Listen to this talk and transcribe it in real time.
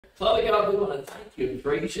Father God, we want to thank you and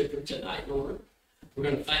praise you for tonight, Lord. We're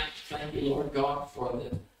going to thank you, Lord God, for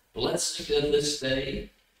the blessing of this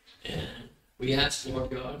day. And we ask,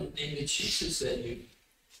 Lord God, in the name of Jesus, that you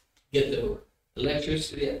get the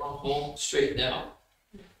electricity at my home straightened out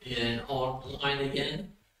and online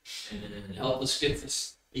again, and help us get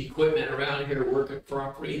this equipment around here working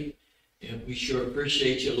properly. And we sure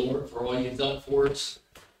appreciate you, Lord, for all you've done for us.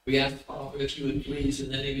 We ask, Father, if you would please,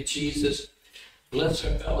 in the name of Jesus, bless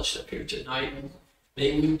our fellowship here tonight.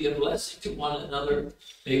 May we be a blessing to one another.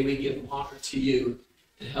 May we give honor to you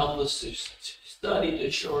and help us to study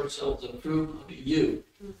to show ourselves approved unto you.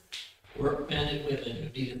 Workmen and women who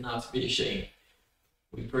need not to be ashamed.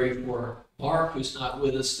 We pray for Mark, who's not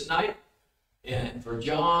with us tonight, and for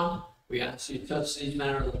John. We ask you to touch these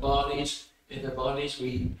men of the bodies. In their bodies,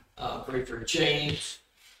 we pray for James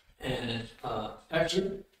and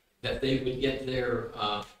Hector, that they would get their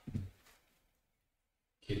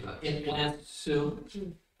implants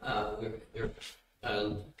soon. Their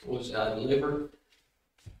liver.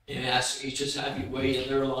 And ask you just have your way in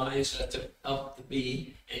their lives to help to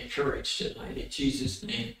be encouraged tonight. In Jesus'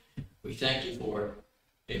 name, we thank you for it.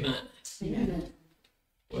 Amen. Amen.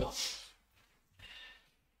 Well,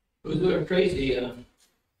 it was a little crazy.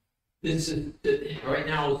 This is right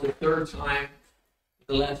now is the third time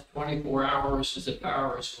the last 24 hours since the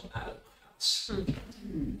power has gone out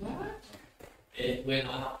of my house. It went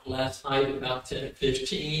out last night about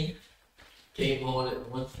 10:15, came on at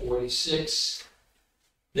 1:46.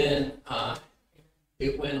 Then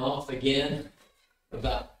it went off again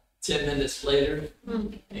about 10 minutes later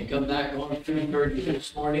and come back on at 3:30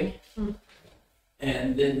 this morning.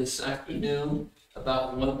 And then this afternoon,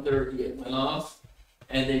 about 1:30, it went off,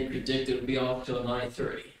 and they predicted it would be off till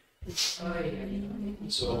 9:30.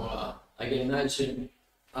 So I can imagine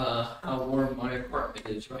how warm my apartment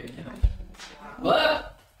is right now.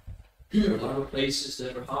 But there are a lot of places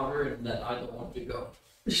that are hotter and that I don't want to go.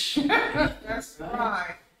 That's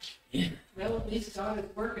right. Yeah. Well, at least God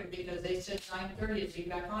is working because they said 9:30 to be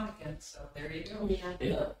back on again, so there you go.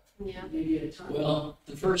 Yeah. Yeah. Maybe a time. Well,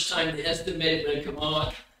 the first time they estimated when it come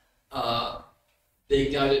on, they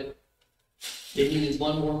got it. They needed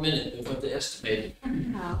one more minute than what they estimated.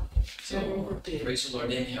 Wow. So praise the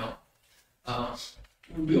Lord. Anyhow,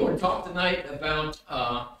 we want to talk tonight about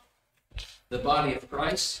the body of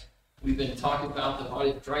Christ. We've been talking about the body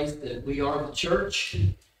of Christ, that we are the church,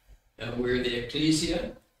 and we're the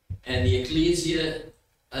ecclesia. And the ecclesia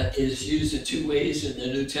is used in two ways in the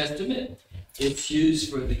New Testament. It's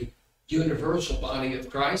used for the universal body of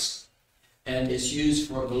Christ, and it's used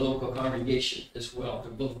for the local congregation as well.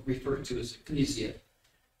 They're both referred to as ecclesia.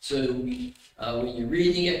 So when you're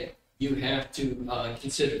reading it, you have to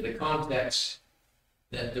consider the context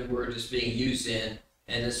that the word is being used in,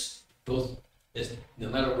 and it's both, no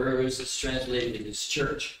matter where it is, it's translated as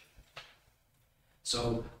church.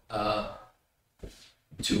 So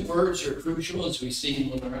two words are crucial as we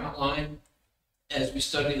see in our outline as we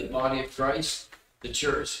study the body of Christ, the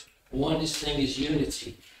church. One thing is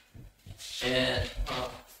unity. And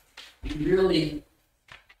we really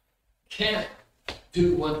can't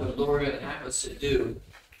do what the Lord would have us to do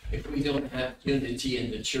if we don't have unity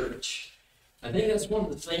in the church. I think that's one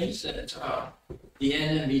of the things that the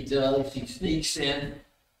enemy does. He sneaks in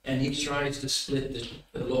and he tries to split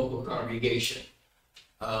the local congregation.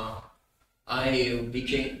 I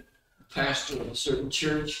became pastor of a certain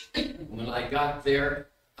church. When I got there,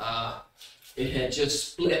 it had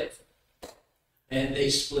just split. And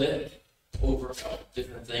they split over a couple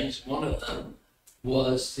different things. One of them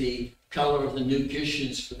was the color of the new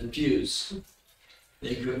cushions for the pews.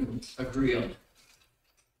 They couldn't agree on it.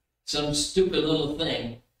 Some stupid little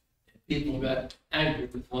thing. People got angry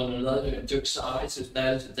with one another and took sides, as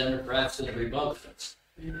bad as the Democrats and the Republicans.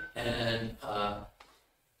 And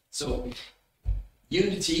so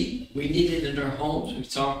unity, we need it in our homes. We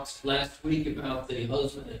talked last week about the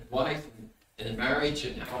husband and wife and the marriage,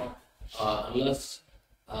 and how unless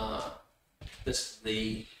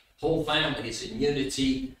the whole family is in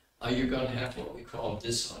unity, you're going to have what we call a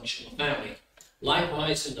dysfunctional family.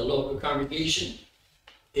 Likewise, in the local congregation,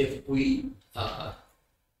 if we are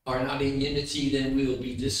not in unity, then we will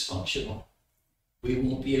be dysfunctional. We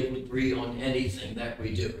won't be able to agree on anything that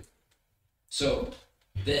we do. So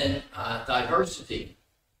then diversity.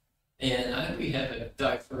 And we have a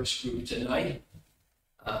diverse group tonight.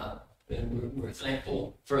 And we're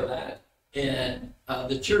thankful for that. And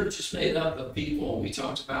the church is made up of people. We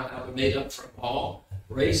talked about how we're made up from all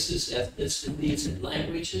races, ethnicities, and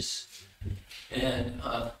languages, and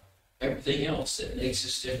everything else that makes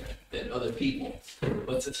us different than other people.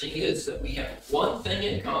 But the thing is that we have one thing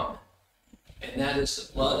in common, and that is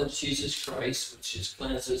the blood of Jesus Christ, which is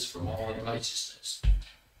cleanses from all unrighteousness.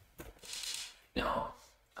 Now,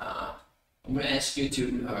 I'm going to ask you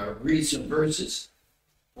to read some verses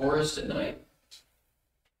for us tonight.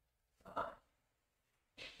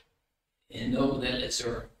 And know that, as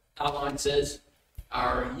our outline says,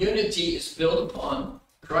 our unity is built upon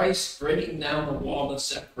Christ breaking down the wall of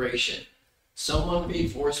separation. Someone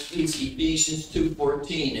read for us, please, Ephesians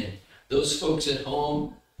 2:14. And those folks at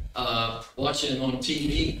home watching on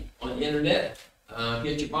TV, on the internet,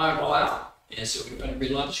 get your Bible out. And so we're going to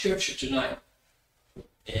read a lot of scripture tonight.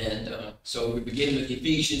 And so we begin with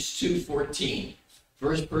Ephesians 2:14.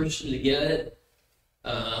 First person to get it,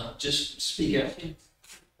 just speak out.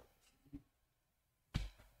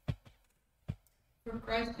 For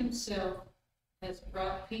Christ himself has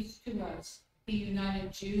brought peace to us. He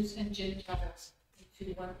united Jews and Gentiles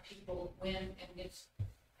into one people when, in his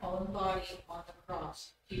own body on the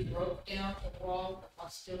cross, he broke down the wall of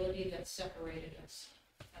hostility that separated us.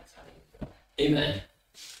 That's how you do it. Amen.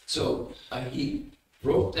 So he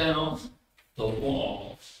broke down the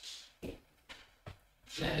wall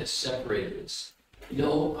that has separated us. You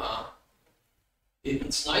know,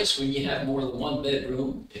 it's nice when you have more than one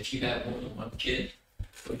bedroom, if you have more than one kid.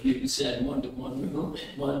 But you can send one to one room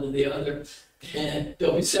and one to the other, and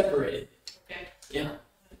they'll be separated. Okay. Yeah.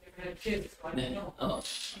 They're gonna kids, so I don't know.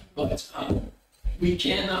 But we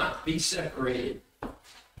cannot be separated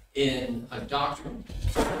in a doctrine,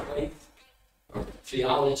 faith, or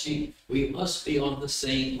theology. We must be on the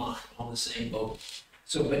same line, on the same boat.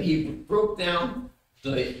 So, but he broke down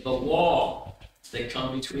the wall that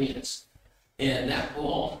come between us, and that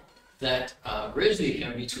wall that originally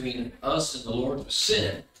came between us and the Lord was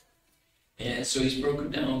sin. And so he's broken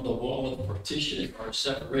down the wall of partition or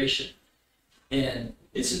separation. And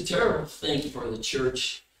it's a terrible thing for the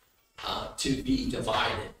church to be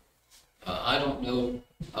divided. I don't know,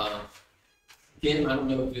 Kim, I don't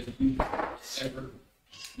know if you ever,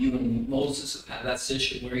 you and Moses have had that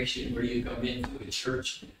situation where you come into a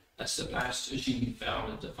church that's the pastors, you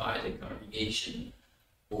found a divided congregation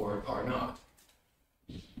or not.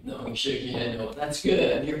 No, you shake your head, no, that's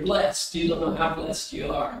good. You're blessed. You don't know how blessed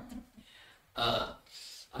you are. I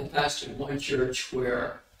pastored one church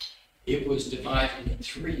where it was divided in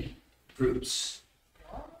 3 groups.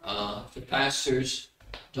 The pastor's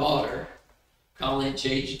daughter,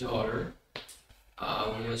 college-age daughter,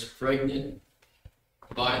 was pregnant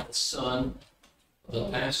by the son of the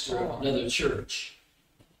pastor of another church.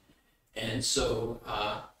 And so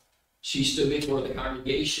she stood before the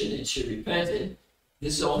congregation and she repented.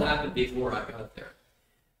 This all happened before I got there.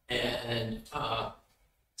 And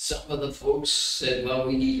some of the folks said, well,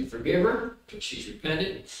 we need to forgive her because she's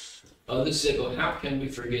repented. Others said, well, how can we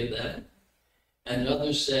forgive that? And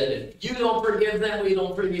others said, if you don't forgive them, we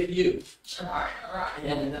don't forgive you. Right.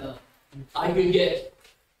 And I could get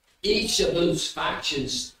each of those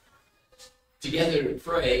factions together to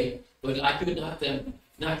pray, but I could not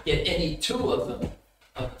get any 2 of them,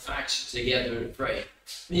 of the factions together to pray.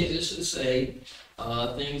 Needless to say,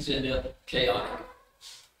 things ended up chaotic.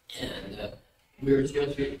 And we were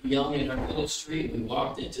just young in our ministry. We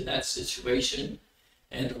walked into that situation,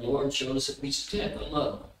 and the Lord showed us that we just had to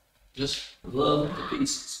love them. Just love them to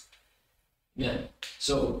pieces. Yeah.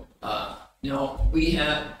 So now we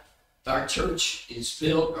have, our church is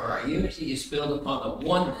built, or our unity is built upon the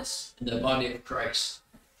oneness in the body of Christ.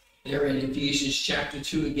 There in Ephesians chapter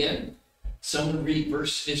 2 again. Someone read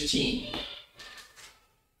verse 15.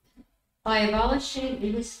 By abolishing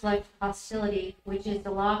in his flesh hostility, which is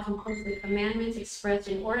the law composed of commandments expressed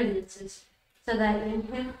in ordinances, so that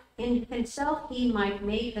in himself he might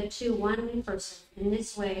make the 2 one in person, in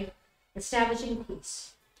this way establishing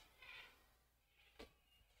peace.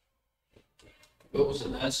 What was the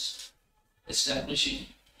last? Establishing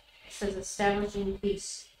It says establishing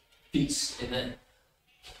peace. peace. And then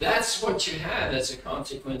that's what you have as a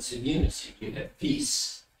consequence of unity. You have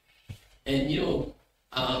peace. And you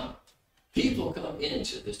know, people come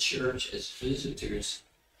into the church as visitors.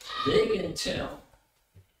 They can tell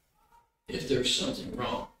if there's something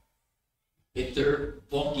wrong. If they're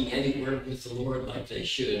walking anywhere with the Lord like they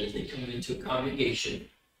should, if they come into a congregation,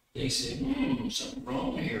 they say, something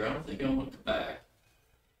wrong here. I don't think I want to come back.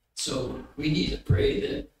 So we need to pray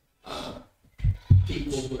that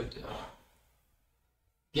people would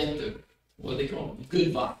get the, what they call them,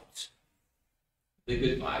 good vibes. The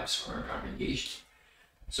good vibes for our congregation.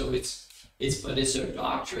 So it's a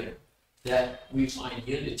doctrine that we find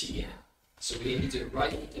unity in. So we need to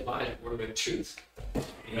rightly divide the word of truth.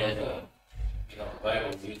 And the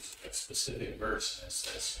Bible uses a specific verse that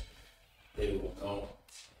says they will know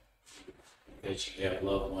that you have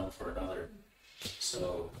love one for another.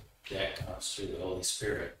 So that comes through the Holy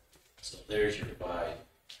Spirit. So there's your divide.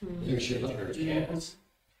 There's your The church has,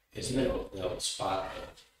 is they'll spot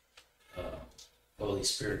the Holy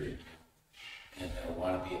Spirit in you, and they'll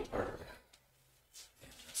want to be a part of that.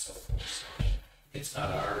 And so forth. So it's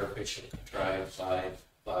not an artificial contrived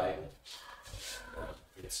vibe.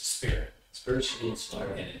 It's a spirit, Spiritually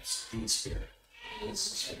inspired. and it's the spirit.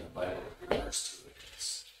 It's, And the Bible refers to it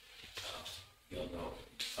as, you'll know,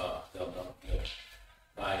 they'll know that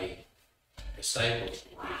my disciples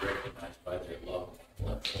will be recognized by their love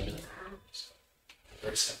one for another. So,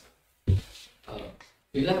 very simple.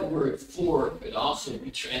 that word for could also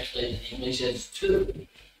be translated in English as to,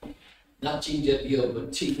 not TWO,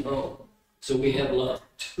 but TO. So we have love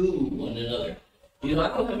to one another. You know, I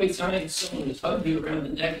don't know how many times someone has hugged you around the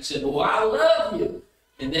neck and said, "Oh, I love you,"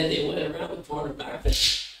 and then they went around the corner back and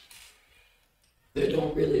they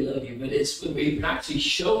don't really love you. But it's when we actually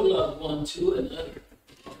show love one to another.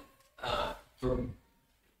 For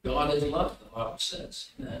God is love, the Bible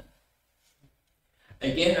says.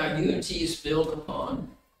 Again, our unity is built upon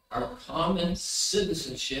our common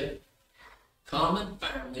citizenship, common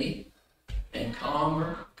family, and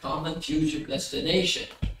common future destination.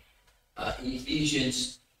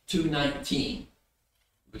 Ephesians 2:19.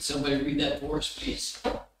 Would somebody read that for us, please?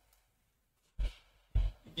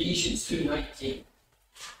 Ephesians 2:19.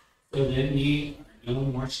 So then ye are no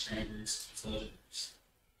more strangers and sojourners,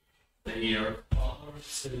 but ye are fellow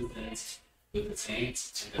citizens with the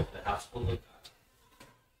saints and of the household of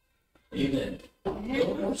God. Amen.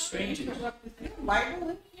 No more strangers. Bible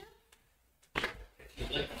in here?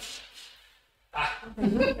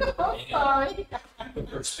 I'm Sorry.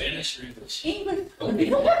 For Spanish or English? English.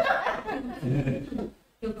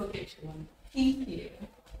 You'll go get you one. Thank you.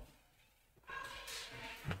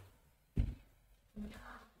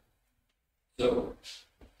 So,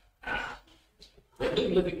 the New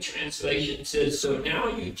Living Translation says, "So now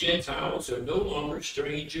you Gentiles are no longer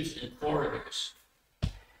strangers and foreigners.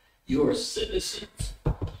 You are citizens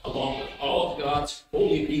along with all of God's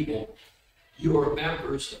holy people. You are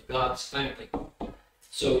members of God's family."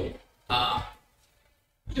 So,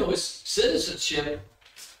 citizenship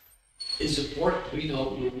is important. We know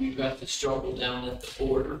we've got the struggle down at the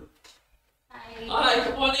border. Hi,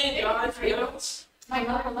 come on in, guys. Yes.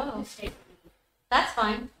 Hello, hello. That's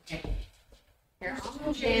fine. Here,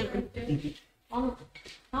 I'll stand. Oh,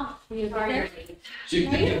 you're there? So you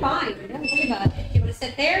No, you're can, fine. Don't worry about it. You want to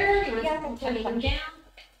sit there? You want to come down?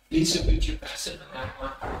 Lisa, would you pass it on that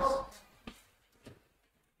one?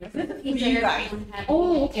 This is for you guys.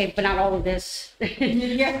 Oh, okay, but not all of this.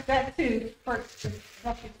 Yes, that too. First,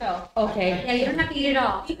 help yourself. Okay, Yeah, you don't have to eat it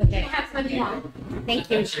all. You Okay. can have some if you want. thank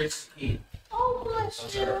you. Oh, bless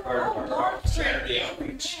Those you. are part of Oh, our Lord. Saturday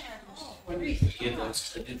outreach. Oh, We give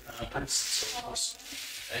those to the conference. So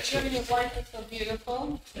that's You and your your wife is so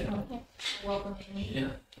beautiful. Welcome to me. Yeah.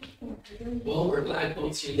 Well, we're glad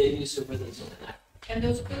both you ladies are with us tonight. And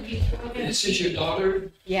those cookies. This is your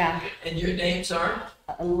daughter, Yeah, and your names are?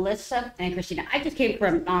 Alyssa and Christina. I just came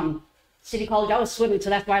from City College. I was swimming, so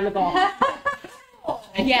that's why I look all.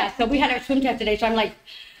 Yeah, so we had our swim test today, so I'm like,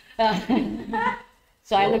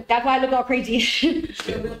 so I look. That's why I look all crazy.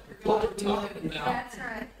 What we're talking about, That's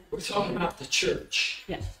right. we're talking about the church.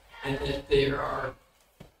 Yes. And that there are,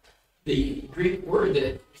 the Greek word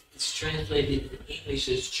that is translated in English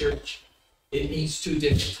as church, it means two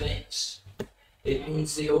different things. It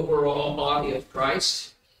means the overall body of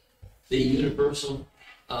Christ, the universal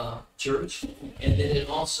church, and then it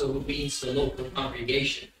also means the local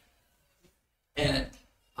congregation. And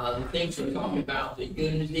the things we're talking about, the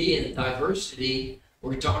unity and the diversity,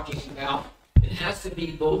 we're talking about, it has to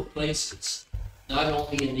be both places, not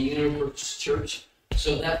only in the universal church.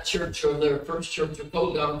 So that church or their first church of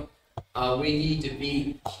Podunk, we need to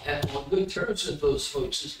be on good terms with those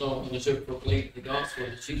folks as long as they're proclaiming the gospel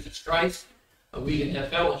of Jesus Christ. We can have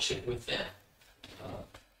fellowship with them.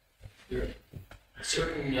 There are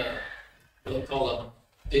certain, we'll call them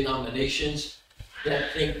denominations,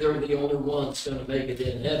 that think they're the only ones going to make it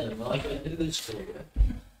in heaven. Well, I got news for you.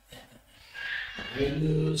 Good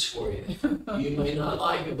news for you. You may not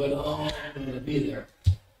like it, but I'm going to be there.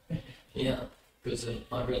 Yeah, because of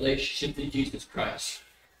my relationship to Jesus Christ.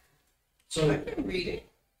 I So, can read it.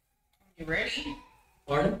 You ready?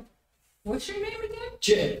 pardon? What's your name again?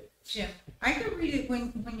 Jim. Jim. I can read it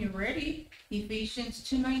when you're ready. Ephesians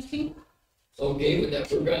 2:19. Okay, with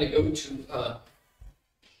that, we're going to go to,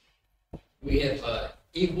 we have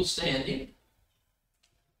equal standing.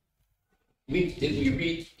 Did we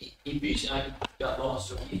read Ephesians? I got lost.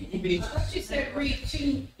 So Ephesians. I thought you said read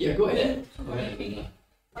 2. Yeah, go ahead. Go ahead.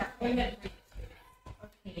 Yeah, go ahead.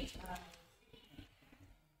 Okay.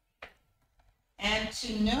 and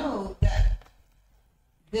to know that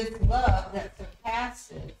this love that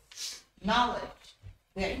surpasses knowledge,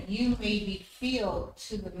 that you may be filled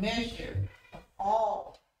to the measure of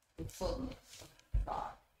all the fullness of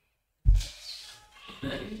God.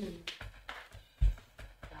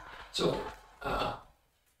 So,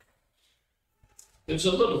 there's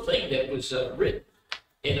a little thing that was written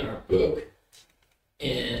in our book,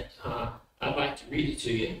 and I'd like to read it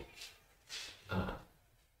to you.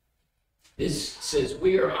 This says,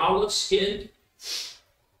 "We are olive-skinned,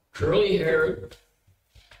 curly-haired,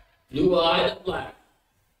 blue-eyed, and black.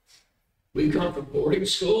 We come from boarding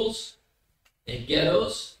schools and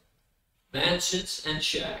ghettos, mansions and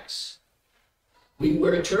shacks. We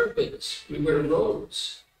wear turbans, we wear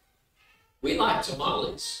robes. We like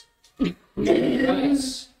tamales. We eat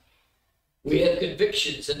rice. We have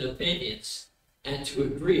convictions and opinions, and to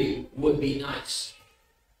agree would be nice.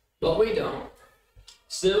 But we don't.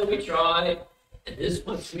 Still we try, and this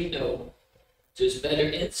much we know. It's better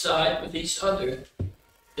inside with each other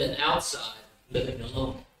than outside living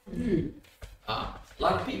alone." A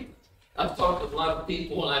lot of people, I've talked with a lot of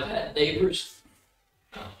people, and I've had neighbors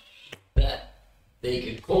that they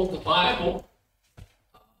can quote the Bible.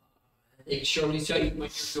 They can surely tell you when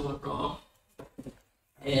you're doing wrong.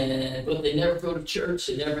 But they never go to church,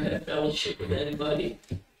 they never have fellowship with anybody.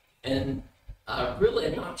 And I'm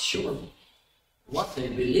really not sure what they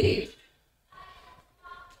believe.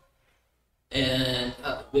 And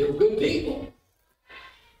they were good people,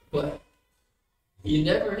 but you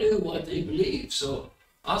never knew what they believed. So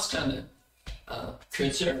I was kind of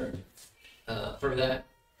concerned for that.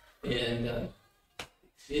 And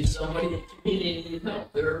if somebody in the community needed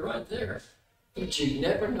help, they're right there. But you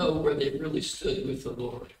never know where they really stood with the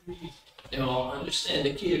Lord. Now, I understand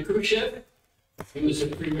Nikita Khrushchev. He was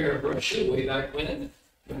the premier of Russia way back when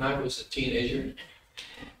I was a teenager.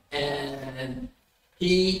 And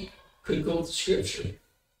he could go to scripture.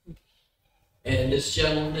 And this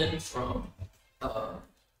gentleman from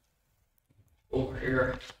over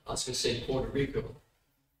here, I was going to say Puerto Rico.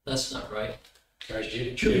 That's not right.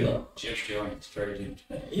 Cuba. Jim Jones, very good.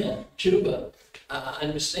 Yeah, Cuba. I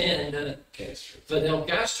understand Fidel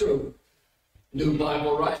Castro knew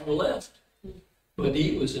Bible right and left, but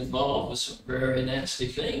he was involved with some very nasty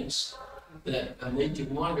things that made you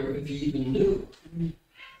wonder if he even knew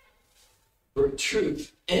for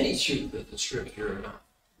truth, any truth of the scripture or not.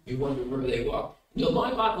 You wonder where they walk. You know,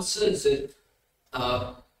 my Bible says that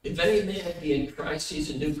if any man be in Christ, he's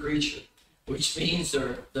a new creature, which means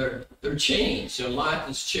they're changed. Their life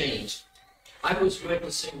is changed. I was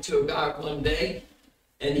witnessing to a guy one day,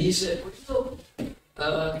 and he said, well,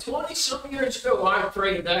 20-some years ago, I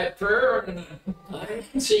prayed that prayer, and I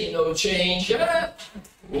didn't see no change yet.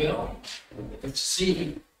 Well,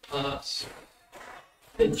 see,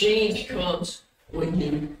 the change comes when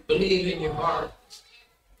you believe in your heart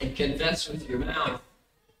and confess with your mouth.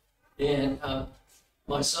 And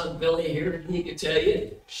my son Billy here, he could tell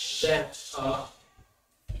you that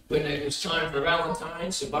when it was time for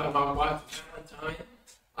Valentine's, to buy my wife a Valentine,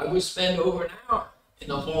 I would spend over an hour in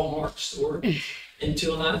the Hallmark store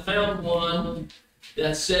until I found one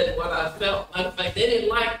that said what I felt. Matter of fact, they didn't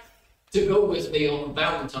like to go with me on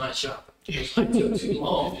Valentine shopping because I took too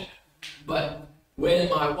long. But when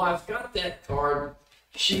my wife got that card,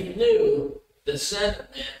 she knew the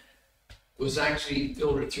sentiment was actually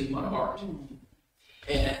filtered through my heart.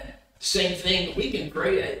 And same thing, we can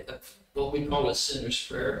pray what we call a sinner's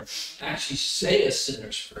prayer, actually say a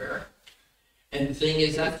sinner's prayer. And the thing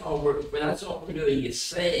is, that's all we're doing is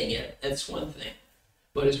saying it. That's one thing.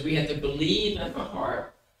 But as we have to believe in our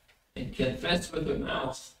heart and confess with our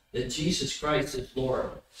mouth that Jesus Christ is Lord.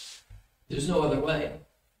 There's no other way.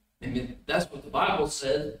 I mean, that's what the Bible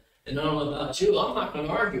says. And I don't know about you, I'm not going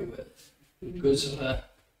to argue with it. Because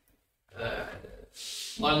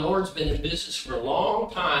my Lord's been in business for a long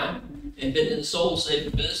time and been in the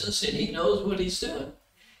soul-saving business, and he knows what he's doing.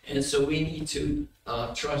 And so we need to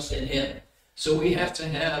trust in him. So we have to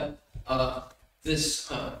have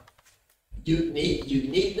this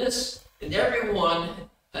uniqueness, and everyone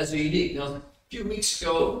has a unique. Now, a few weeks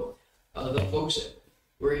ago, the folks that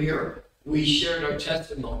were here, we shared our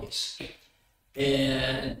testimonies,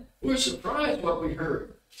 and we're surprised what we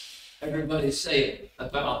heard everybody say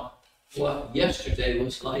about what yesterday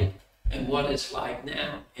was like and what it's like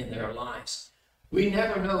now in their lives. We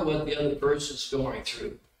never know what the other person's going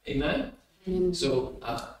through. Amen? So,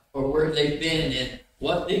 or where they've been and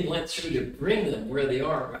what they went through to bring them where they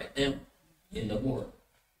are right now in the Lord.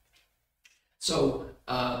 So,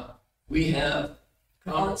 we have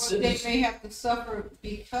common Or they sense. may have to suffer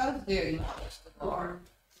because they acknowledge the Lord.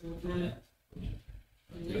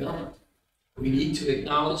 Well, We need to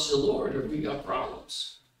acknowledge the Lord or we got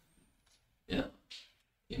problems. Yeah.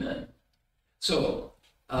 Amen. So,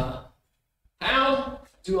 how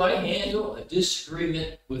do I handle a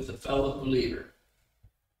disagreement with a fellow believer?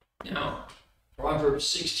 Now, Proverbs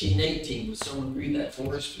 16:18. Would someone read that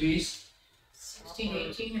for us, please?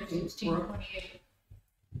 16:18 or 16:28?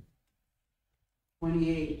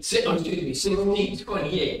 28. Excuse me,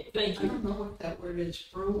 16:28. Thank I you. don't know what that word is,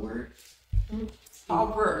 pro word?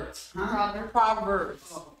 Proverbs, Huh? Proverbs,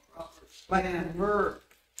 Oh, Proverbs. like Yeah. a verb.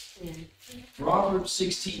 Proverbs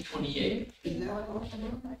 16:28. Is that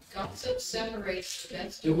what? Gossip separates the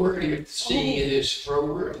best. The word you're seeing is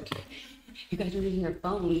froward. You guys are using your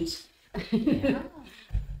phones. Yeah.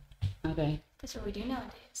 Okay. That's what we do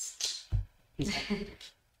nowadays. Go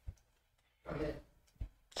ahead.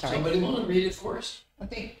 Sorry. Somebody want to read it for us? I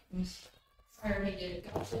think, I already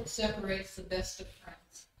did. Gossip separates the best of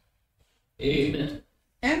friends. Amen.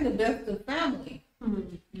 and the best of family.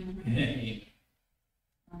 Hey,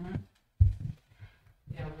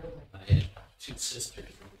 Yeah, really. I had two sisters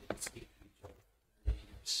who didn't speak to each other for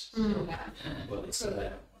years. Well, they still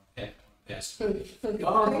had one past. So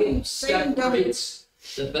God Satan don't, separates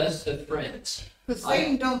the best of friends. cause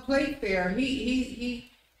Satan don't play fair. He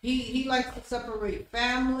likes to separate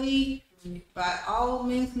family by all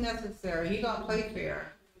means necessary. He don't play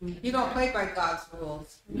fair. He don't play by God's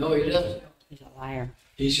rules. No, he doesn't. He's a liar.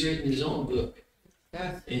 He's written his own book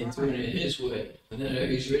That's and doing it his way. And then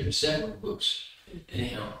he's written several books.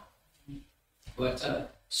 Anyhow. But,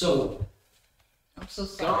 so, I'm so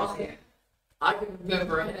sorry. I can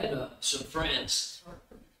remember I had some friends,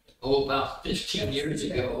 about 15 years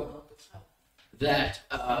ago, that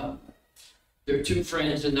there were two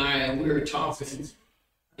friends and we were talking,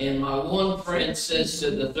 and my one friend says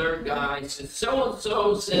to the third guy, he says,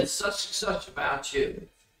 so-and-so said such and such about you.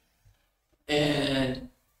 And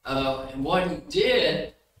what he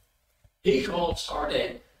did, he called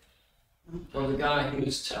heartache for the guy he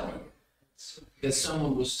was telling that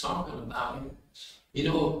someone was talking about him. You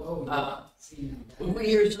know, when we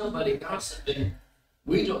hear somebody gossiping,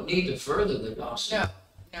 we don't need to further the gossip.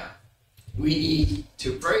 No, no. We need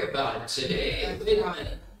to pray about it and say, hey, wait a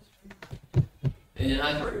minute. And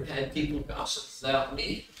I've had people gossip without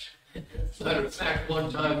me. Matter of fact, one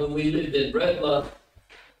time when we lived in Red Bluff,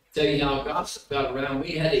 tell you how gossip got around,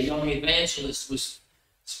 we had a young evangelist was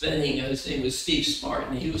spending, his name was Steve Smart,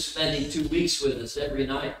 and he was spending 2 weeks with us every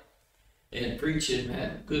night and preaching,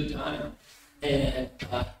 had a good time. And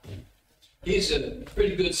he's a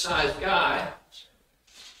pretty good sized guy.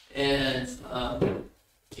 And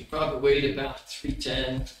he probably weighed about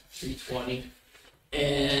 310, 320.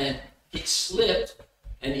 And he slipped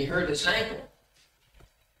and he hurt his ankle.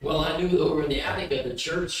 Well, I knew over in the attic of the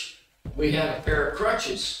church, we had a pair of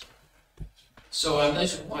crutches. So I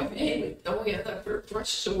mentioned, my wife, hey, don't we have that pair of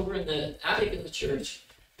crutches over in the attic of the church?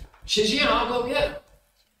 She says, yeah, I'll go get them.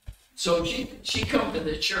 So she come to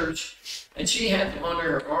the church and she had them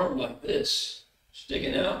under her arm like this,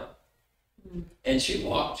 sticking out. And she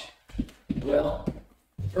walked. Well,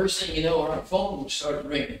 first thing you know, our phone started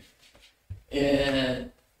ringing.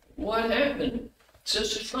 And what happened?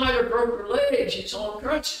 Sister Snyder broke her leg. She's on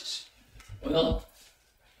crutches. Well,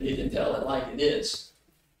 they didn't tell it like it is.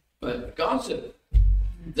 But gossip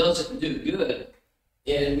doesn't do good.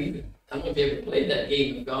 And I don't know if you ever played that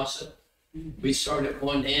game of gossip. We start at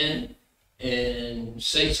one end and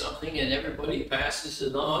say something, and everybody passes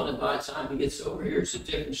it on, and by the time it gets over here, it's a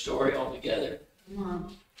different story altogether.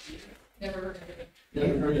 Never heard of it.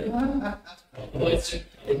 Never heard of it. What's it?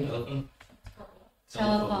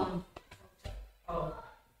 Telephone. Oh,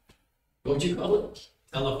 What'd you call it?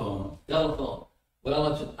 Telephone. Telephone. Well,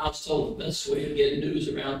 I was told the best way to get news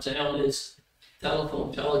around town is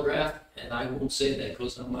telephone, telegraph, and I won't say that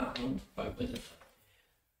because I'm not on 5 minutes.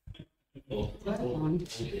 Telephone.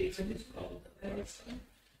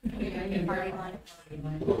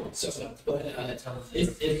 So, but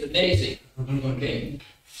it's amazing. Okay,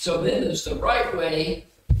 so then there's the right way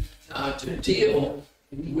to deal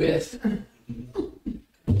with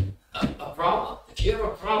a problem. If you have a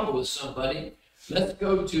problem with somebody, let's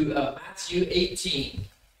go to Matthew 18,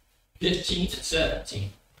 15 to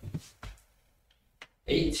 17.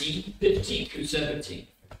 18, 15 through 17.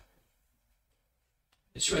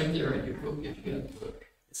 It's right there in your book if you got the book.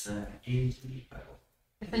 It's an AT Bible.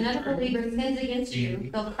 If another believer sins against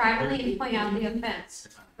you, go privately and point out the offense.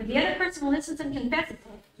 If the other person listens and confesses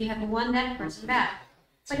it, you have won that person back.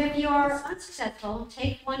 But if you are unsuccessful,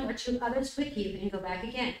 take one or two others with you and go back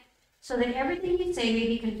again, so that everything you say may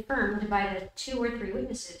be confirmed by the 2 or 3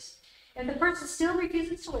 witnesses. If the person still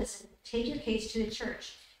refuses to listen, take your case to the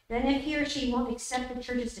church. Then if he or she won't accept the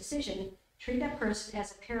church's decision, treat that person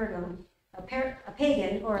as a paragon, a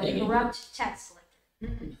pagan, or a Pagan. corrupt tax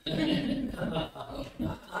collector.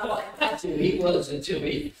 I like that too. He was until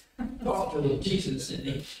he talked to Jesus and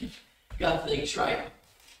he got things right.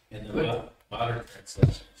 In the modern translation,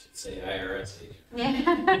 it should say IRS agent.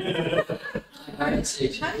 Yeah. I would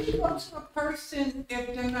say, How do you go to a person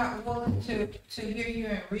if they're not willing to hear you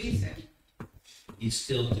and reason? You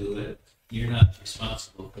still do it. You're not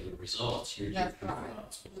responsible for the results. You're just That's right.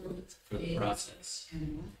 responsible for the process.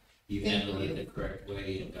 You handle it the correct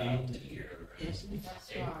way and God will take care of the rest.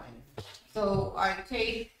 That's right. So I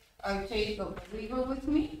take a believer with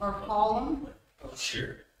me or call them, Oh,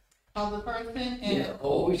 sure. call the person and. yeah,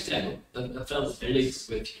 always have a fellow believes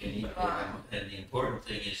with you. Right. And the important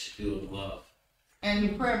thing is to do it in love. And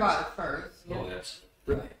you pray about it first. Oh, absolutely.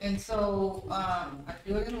 Right. And so, I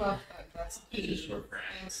do it in love, that's This is key. where we're at.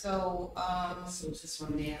 And so, So just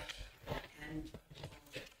one day. And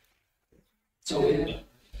So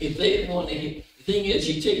if they want to, the thing is,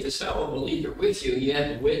 you take the fellow believer with you, you have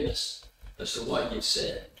a witness as to what you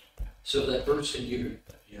said. So that person you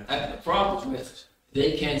have a problem with,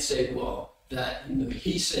 they can't say, well, that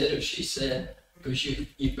he said or she said, because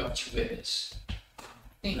you've got your witness.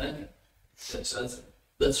 thank you. Right?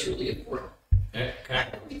 That's really important. Okay.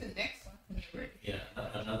 Be the next one when you're ready.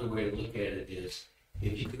 Yeah, another way to look at it is,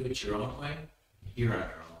 if you do it your own way, you're on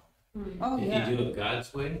your own. Oh, yeah, If you do it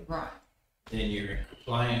God's way, right. then you're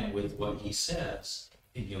compliant with what He says,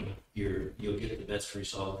 and you'll get the best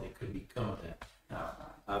result that could become of that. Now,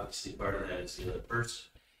 obviously, part of that is the other person.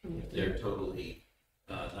 If they're totally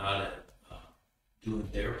not doing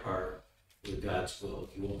their part with God's will,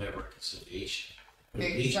 you won't have reconciliation. But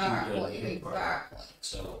at least you've done Exactly, your part. exactly.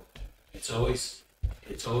 So it's always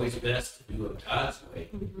best to do it God's way,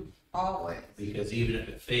 Always, because even if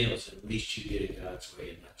it fails, at least you get it God's way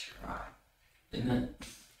and not your own. right. And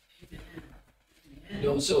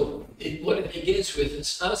then, so what it begins with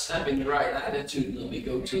is us having the right attitude when we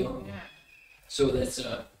go to them, Yeah. so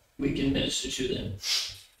that we can minister to them.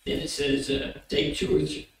 Then it says,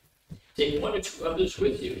 take one or two others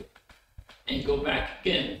with you, and go back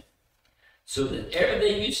again, so that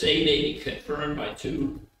everything you say may be confirmed by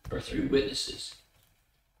 2 or 3 witnesses.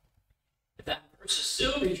 If that person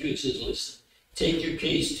still refuses to listen, take your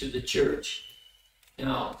case to the church.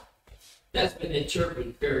 Now, that's been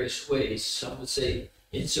interpreted various ways. Some would say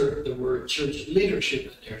insert the word church leadership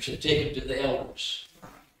in there, so take it to the elders.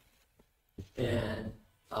 And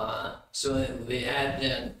so then they add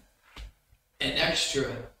then an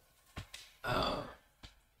extra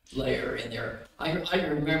layer in there. I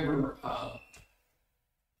remember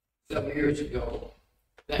several years ago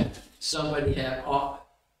that somebody had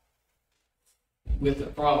with the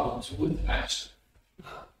problems with the pastor,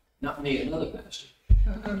 not me, another pastor.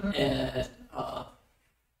 And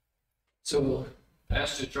so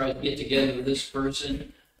pastor tried to get together with this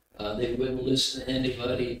person. They wouldn't listen to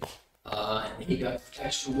anybody. And he got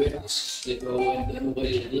extra witnesses to go and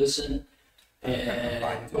nobody would listen.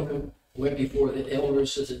 And took him, went before the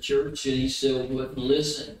elders of the church and he still wouldn't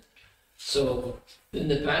listen. So then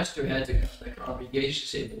the pastor had to come to the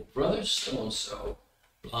congregation and say, well, brother so-and-so,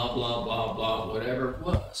 blah, blah, blah, blah, whatever it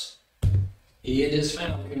was. He and his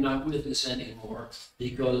family are not with us anymore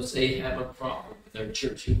because they have a problem with their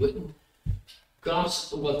church. He wouldn't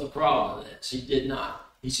gossip what the problem is. He did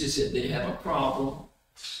not. He just said they have a problem.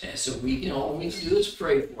 And so we can all we can do is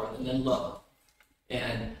pray for them and love them.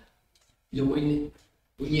 And when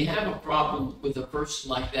you have a problem with a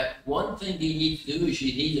person like that, one thing you need to do is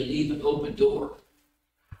you need to leave an open door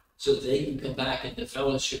so they can come back into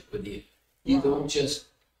fellowship with you. You don't just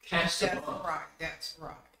cast them That's off. right, that's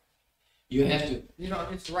right. You have to, You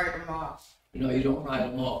don't just write them off. you don't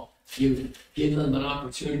write them off. You give them an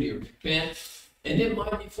opportunity to repent, and it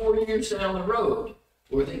might be 4 years down the road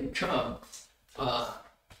where they can come.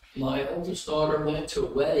 My oldest daughter went to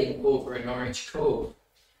a wedding over in Orange Cove,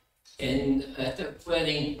 and at that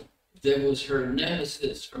wedding, there was her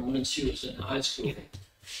nemesis from when she was in high school.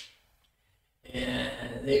 And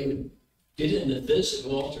they would get into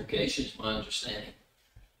physical altercations, my understanding.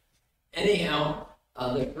 Anyhow,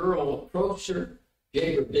 the girl approached her,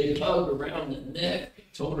 gave her a big hug around the neck,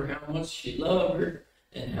 told her how much she loved her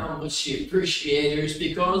and how much she appreciated her. It's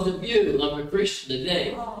because of you, I'm a Christian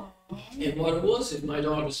today. And what it was is my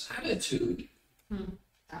daughter's attitude.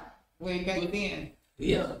 Way back then.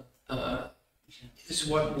 Yeah, this is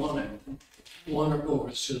what won her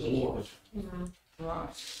over to the Lord. Right.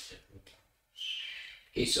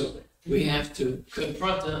 Okay, so we have to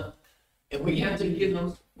confront them, and we have to give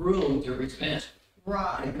them room to repent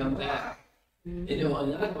Right. and come back. And I don't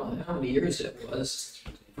know how many years it was,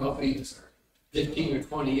 probably 15 or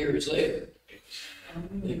 20 years later,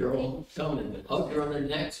 the girl come and hugged her on the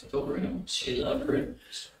neck, told her she loved her, and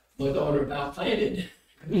my daughter about fainted.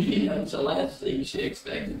 That was the last thing she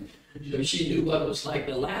expected. So she knew what it was like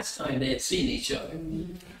the last time they had seen each other.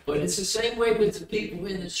 But it's the same way with the people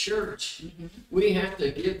in the church. We have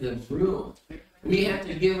to give them room. We have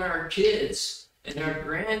to give our kids and our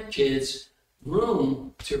grandkids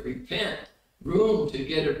room to repent, room to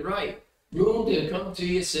get it right, room to come to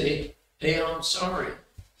you and say, hey, I'm sorry.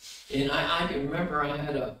 And I can remember I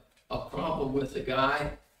had a problem with a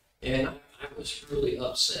guy, and I was really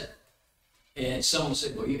upset. And someone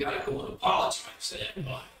said, well, you got to go and apologize to that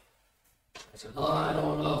guy. I said, oh, I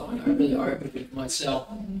don't know. And I really argued with myself.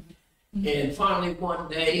 And finally, one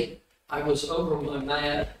day, I was over my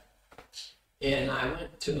mat, and I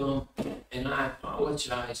went to him, and I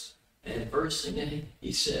apologized. And first thing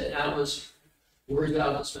he said, words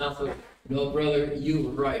out of his mouth, no, brother, you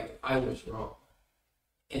were right. I was wrong.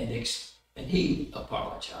 And he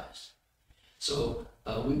apologized. So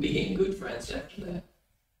we became good friends after that.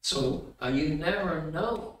 So you never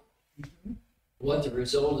know what the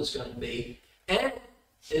result is going to be. And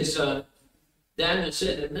as Daniel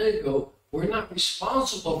said a minute ago, we're not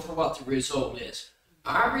responsible for what the result is.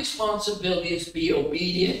 Our responsibility is to be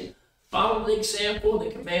obedient, follow the example, the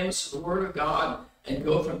commandments of the Word of God, and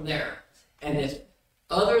go from there. And if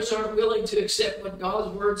others aren't willing to accept what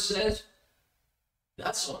God's Word says,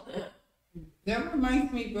 that's on them. That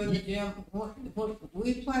reminds me, Brother Jim,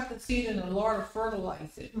 we plant the seed and the Lord will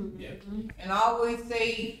fertilize it. Yeah. And I always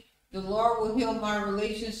say, the Lord will heal my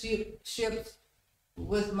relationships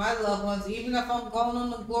with my loved ones. Even if I'm going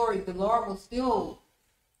on the glory, the Lord will still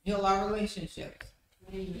heal our relationships.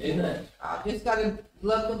 Amen. I just gotta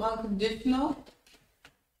love them unconditional.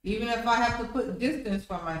 Even if I have to put distance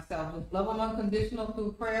from myself, just love them unconditional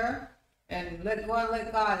through prayer and let go and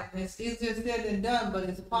let God. And it's easier said than done, but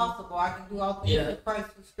it's possible. I can do all things Yeah. through Christ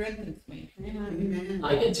who strengthens me. Amen.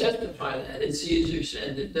 I can testify that it's easier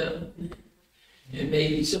said than done. And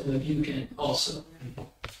maybe some of you can also.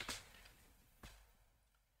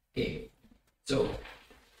 Okay, so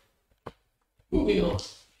moving on.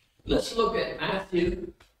 Let's look at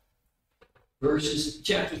Matthew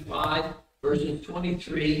chapter 5, verses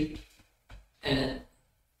 23 and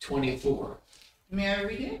 24. May I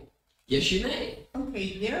read it? Yes, you may.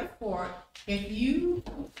 Okay, therefore, if you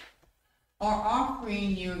are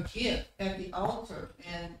offering your gift at the altar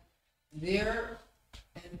and there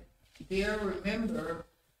remember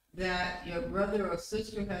that your brother or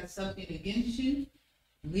sister has something against you,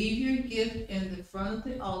 leave your gift in the front of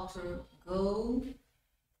the altar,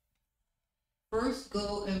 first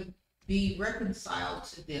go and be reconciled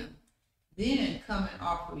to them, then come and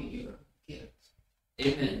offer your gift.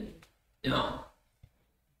 Amen. Now,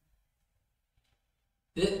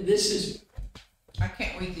 this has I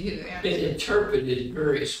can't wait to hear the been answer. interpreted in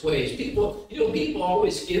various ways. People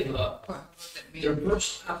always give up What does that mean? their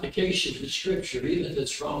personal application to Scripture, even if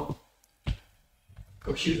it's wrong. Of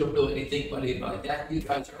course, you don't know anything about that. You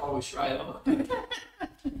guys are always right on.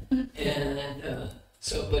 And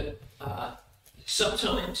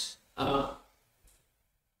sometimes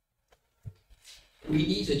we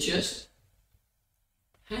need to just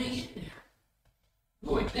hang in there,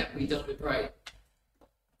 knowing that we done it right.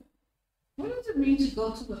 What does it mean to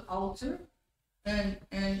go to the altar and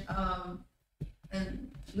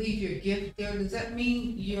leave your gift there? Does that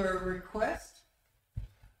mean your request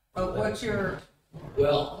of what you're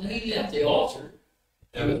Well, at the altar,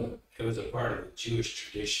 It was a part of the Jewish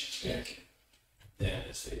tradition back then,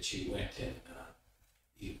 is that you went and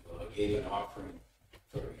you gave an offering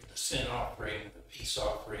for the sin offering, the peace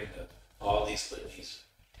offering, all these litanies,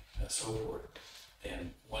 and so forth.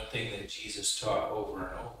 And one thing that Jesus taught over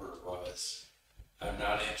and over was, I'm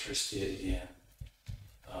not interested in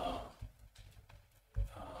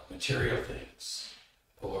material things,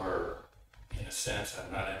 or in a sense,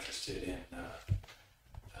 I'm not interested in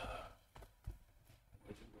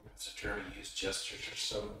what's the term he used, justice or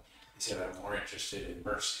something. He said, I'm more interested in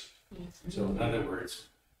mercy. So in other words,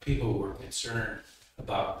 people were concerned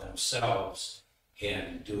about themselves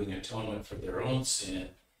and doing atonement for their own sin,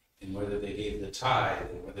 and whether they gave the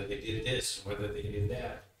tithe, and whether they did this, and whether they did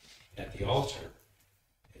that at the altar.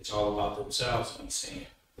 It's all about themselves. And he's saying,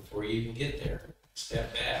 before you even get there,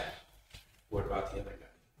 step back. What about the other guy?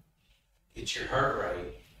 Get your heart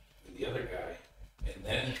right with the other guy, and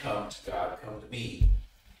then come to God, come to me,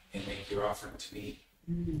 and make your offering to me.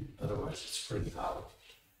 Otherwise, it's pretty hollow.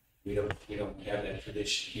 We don't have that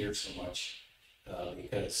tradition here so much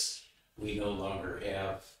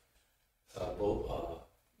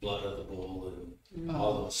blood of the bull and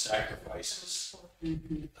all those sacrifices.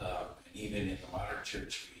 Mhm. And even in the modern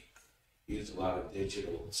church, we use a lot of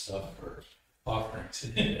digital stuff for offerings.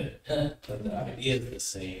 But the idea is the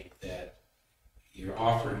same, that your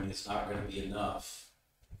offering is not going to be enough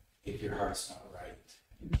if your heart's not right.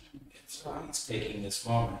 And so he's taking this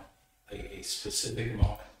moment, a specific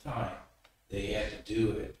moment in time. They had to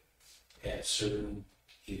do it at certain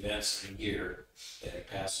events in the year, at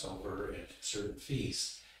Passover and at certain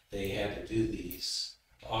feasts. They had to do these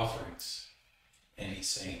offerings. And he's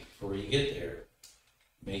saying, before you get there,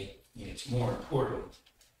 it's more important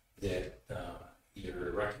that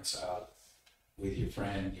you're reconciled with your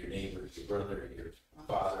friend, your neighbor, your brother, your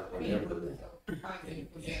father, whatever.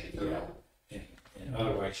 And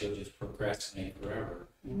otherwise you'll just procrastinate forever.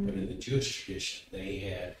 But in the Jewish tradition, they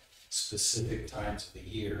had specific times of the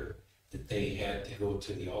year that they had to go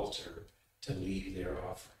to the altar to leave their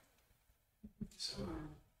offering. So,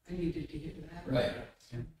 I needed to hear that. Right.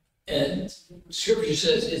 And scripture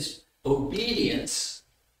says it's obedience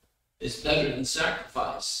is better than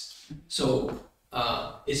sacrifice. So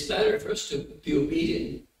it's better for us to be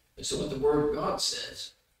obedient to what the word of God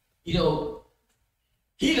says. You know,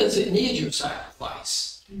 he doesn't need your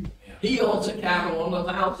sacrifice. yeah. He owns a cattle on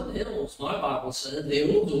 1,000 hills. My Bible says he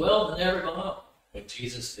owns a wealth in every mile. But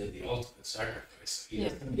Jesus did the ultimate sacrifice. He Yeah.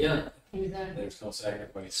 doesn't- Yeah. Exactly. There's no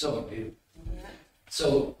sacrifice. So- he do.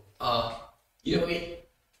 So, you know,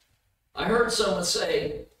 I heard someone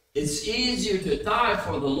say, it's easier to die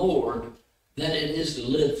for the Lord than it is to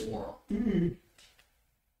live for him.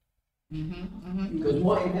 Because Say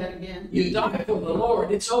what that again. you die for the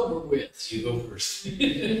Lord, it's over with. You go first.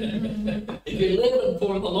 If you're living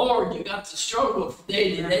for the Lord, you got to struggle from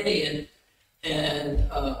day to day, and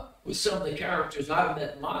with some of the characters I've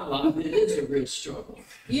met in my life, it is a real struggle.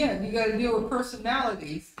 Yeah, you gotta deal with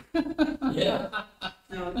personalities. Yeah,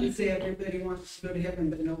 No, they say everybody wants to go to heaven,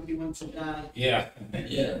 but nobody wants to die. Yeah.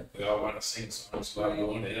 yeah. We all want to sing songs about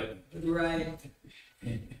going to heaven. Right.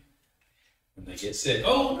 When they get sick,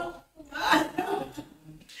 oh no.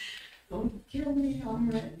 Don't kill me, I'm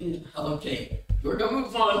right. Yeah. Okay, we're gonna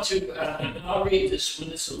move on to, I'll read this one,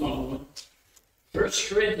 it's a long one. 1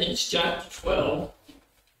 Corinthians chapter 12,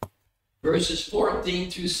 verses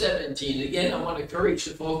 14 through 17. Again, I want to encourage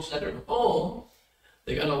the folks that are at home,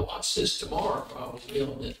 they're gonna watch this tomorrow probably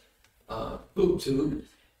on the YouTube,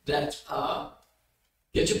 that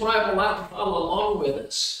get your Bible out and follow along with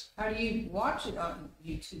us. How do you watch it on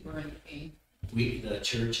YouTube or anything? The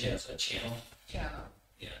church has a channel. Channel,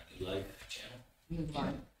 Yeah, you like that channel. you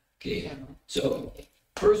like Okay, channel. so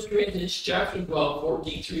 1 Corinthians chapter 12,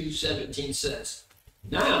 14 through 17 says,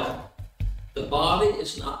 now the body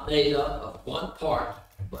is not made up of one part,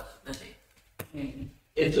 but of many.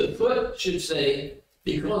 If the foot should say,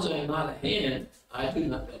 because I am not a hand, I do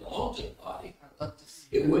not belong to the body, I love to see.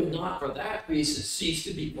 it would not for that reason cease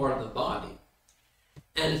to be part of the body.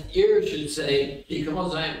 And if ear should say,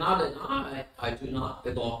 because I am not an eye, I do not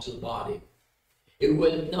belong to the body, it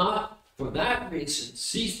would not for that reason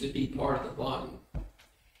cease to be part of the body.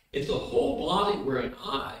 If the whole body were an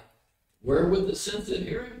eye, where would the sense of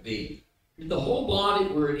hearing be? If the whole body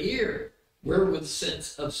were an ear, where would the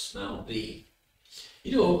sense of smell be?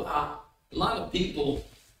 You know, a lot of people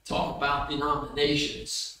talk about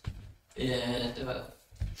denominations, and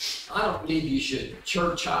I don't believe you should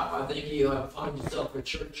church hop. I think you ought to find yourself a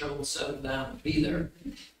church home, settle down, and be there.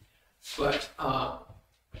 But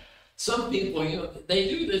some people, you know, they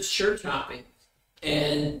do this church hopping,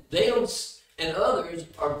 and they don't, and others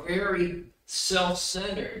are very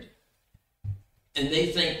self-centered, and they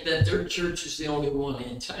think that their church is the only one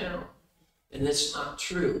in town, and that's not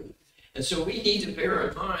true. And so we need to bear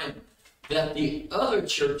in mind that the other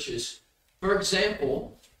churches, for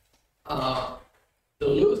example, the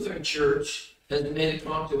Lutheran Church has made a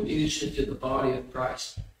contribution to the body of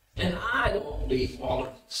Christ. And I don't believe all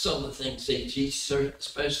of some of the things they teach,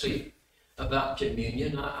 especially about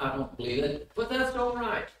communion. I don't believe it, but that's all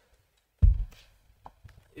right.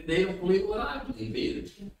 They don't believe what I believe either.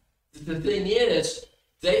 The thing is,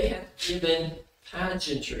 they have given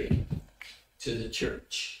pageantry to the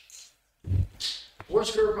church.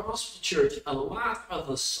 Foursquare Gospel Church, a lot of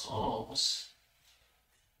the songs,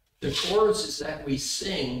 the choruses that we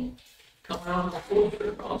sing, come out of the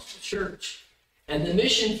Foursquare Gospel Church. And the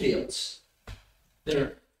mission fields,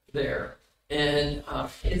 they're there. And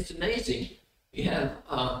it's amazing. We have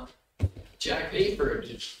Jack Hayford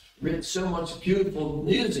who's written so much beautiful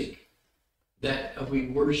music that we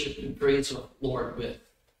worship and praise the Lord with.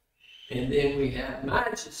 And then we have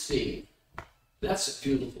Majesty. That's a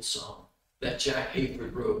beautiful song that Jack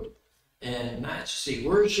Hayford wrote. And Majesty,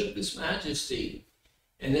 worship His Majesty.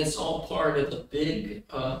 And it's all part of the big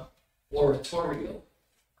oratorio.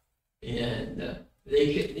 And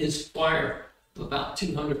they could inspire about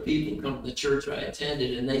 200 people come to the church I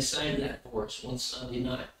attended, and they sang that for us one Sunday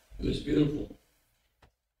night. It was beautiful.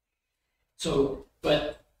 So,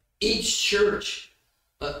 but each church,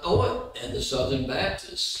 and the Southern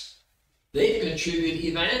Baptists, they've contributed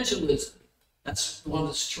evangelism. That's one of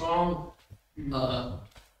the strong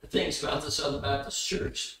things about the Southern Baptist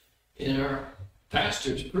Church. And our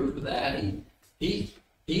pastor's proof of that.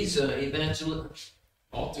 He's an evangelist.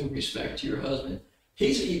 All due respect to your husband,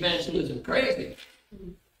 he's evangelism crazy.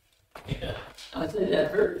 Yeah. I say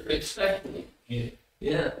that very respectfully.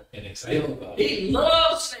 Yeah. And excited about it. He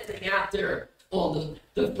loves standing out there on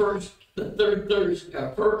the third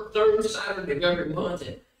Saturday of every month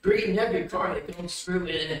and greeting every car that comes through.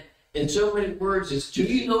 And in so many words, is, do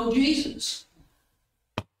you know Jesus?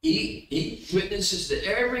 He witnesses to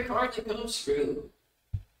every car that comes through.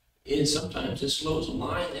 And sometimes it slows the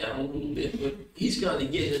line down a little bit, but he's going to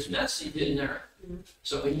get his message in there.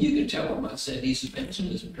 So you can tell him I said he's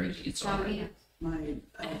evangelism crazy. It's all right. My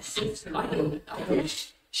sister, I know.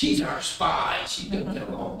 She's our spy. She doesn't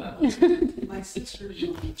know all about it. my sister's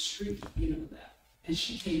on the street, you know that, and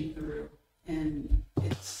she came through, and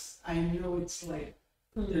I know it's like,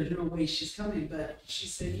 there's no way she's coming, but she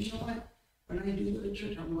said, you know what? When I do go to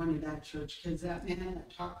church, I'm going to that church, because that man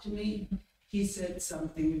that talked to me, he said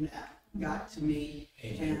something that got to me,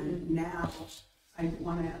 and now I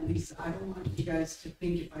want to I don't want you guys to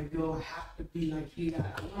think if I go, I have to be like you guys.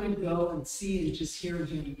 I want to go and see and just hear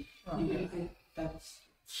him. You know, that's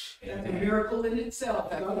a miracle in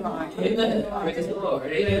itself. Amen. Praise the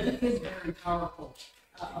Lord. Amen. He's very powerful.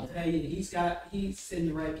 I'll tell you, he's in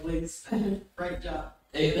the right place. Right job.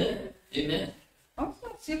 Amen. Amen. I was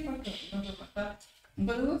gonna see if I could remember about that.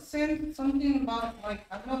 But it was saying something about, like,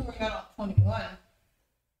 I know we're not on 21,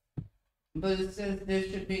 but it says there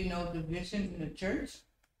should be no division in the church.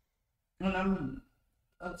 And I'm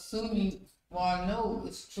assuming, well, I know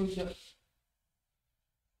it's true that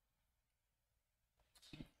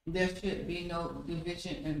there should be no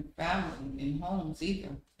division in family, in homes either.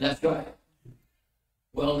 That's right.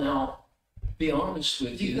 Well, now, be honest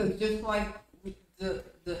with you. Because just like the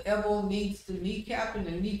elbow needs the kneecap and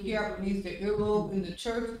the kneecap needs the earlobe in the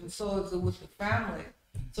church, and so is it with the family.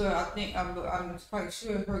 So I think I'm quite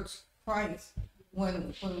sure it hurts Christ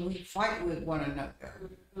when we fight with one another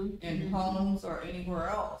in homes or anywhere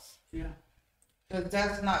else. Yeah. Because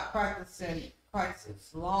that's not practicing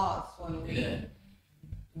Christ's laws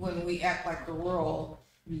when we act like the world.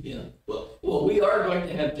 Yeah. Well, we are going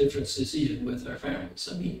to have differences even with our families.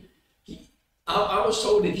 I mean, I was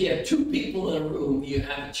told if you have two people in a room, you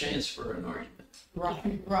have a chance for an argument.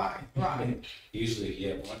 Right. Usually you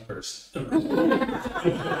have one person.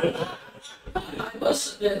 I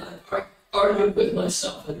must admit, I argued with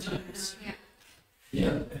myself at times.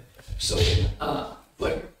 Yeah. So,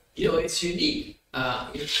 but, you know, it's unique.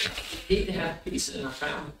 You need to have peace in our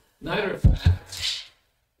family. Matter of fact,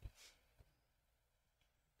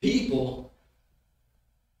 people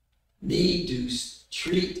need to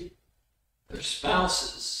treat their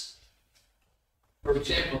spouses, for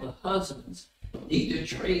example, the husbands need to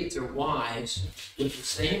treat their wives with the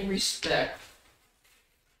same respect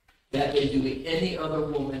that they do with any other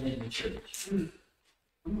woman in the church.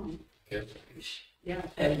 Yeah.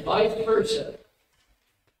 And vice versa.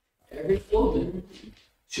 Every woman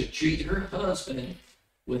should treat her husband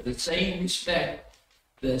with the same respect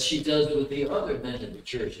that she does with the other men in the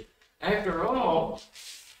church. After all,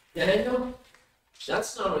 Daniel,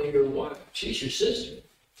 that's not only your wife, she's your sister.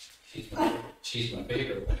 She's my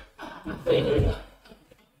favorite.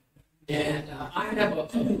 And I have a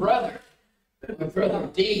brother, my brother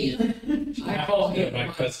Dean. I call him my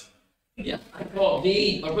cousin. Yeah, I call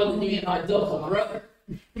Dean, my brother Dean, my double brother,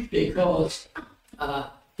 because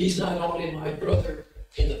he's not only my brother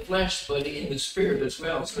in the flesh, but in the spirit as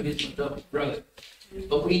well. So he's my double brother.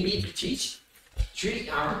 But we need to treat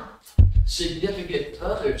our significant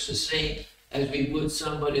others the same as we would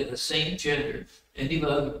somebody of the same gender. Any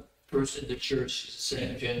other person in the church is the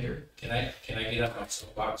same gender. Can I get up my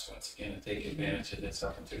soapbox once again and take advantage of this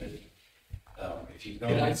opportunity? If you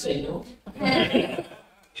Can I say no? If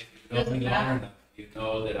you know me long enough, you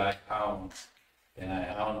know that I hound, and I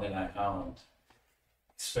hound, and I hound,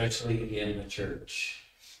 especially in the church.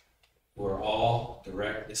 We're all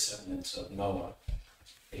direct descendants of Noah.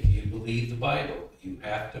 If you believe the Bible, you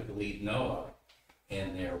have to believe Noah.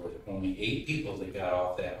 And there were only 8 people that got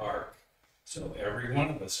off that ark. So every one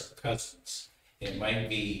of us are cousins. It might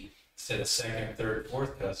be, instead of second, third,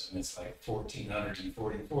 fourth cousin, it's like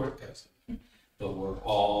 1,444th cousin. But we're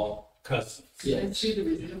all cousins. I Yes. see the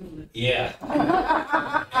resemblance. Yeah.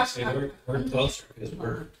 Actually, we're closer because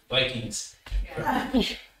we're Vikings.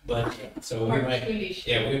 But, so we might,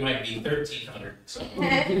 yeah, we might be 1,300. So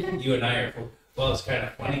you and I are, well, it's kind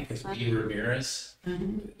of funny because we Ramirez,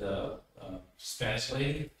 the Spanish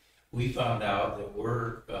lady, we found out that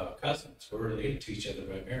we're cousins. We're related to each other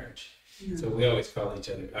by marriage. So we always call each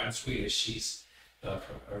other, I'm Swedish, she's,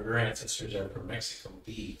 her ancestors are from Mexico,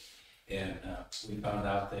 B. And we found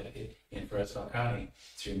out that in Fresno County,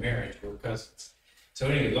 through marriage, we're cousins. So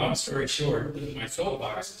anyway, long story short, my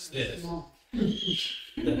soapbox is this.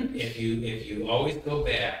 If you always go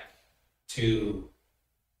back to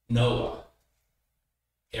Noah,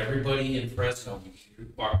 everybody in Fresno, when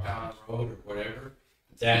you walk down the road or whatever,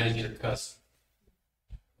 that is your cousin.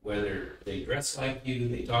 Whether they dress like you,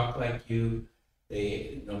 they talk like you,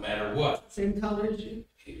 no matter what. Same color as you?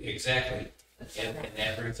 Exactly. And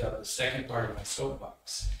that brings up the second part of my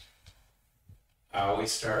soapbox. I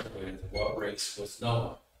always start with what race was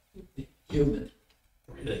Noah? Human.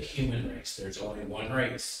 The human race. There's only one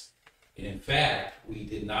race. And in fact, we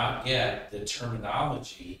did not get the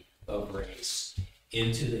terminology of race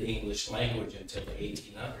into the English language until the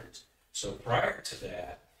 1800s. So prior to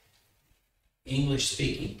that,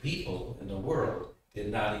 English-speaking people in the world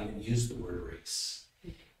did not even use the word race.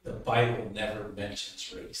 The Bible never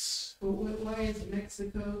mentions race. But why is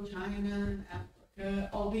Mexico, China, Africa,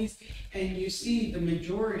 all these, and you see the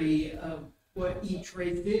majority of what each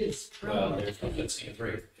race is Well, from? there's no such thing as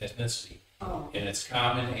race, ethnicity. Oh, And it's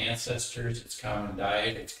common ancestors, it's common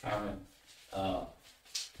diet, it's common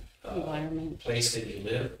Environment. place that you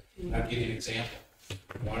live. I'll give you an example.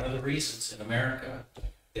 One of the reasons in America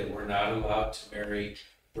that we're not allowed to marry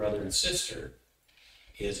brother and sister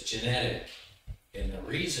is genetic. And the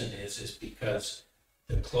reason is because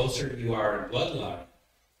the closer you are in bloodline,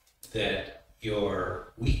 that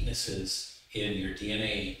your weaknesses in your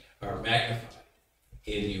DNA are magnified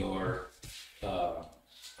in your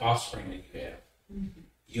offspring that you have.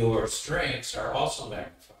 Your strengths are also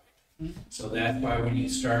magnified. So that's why when you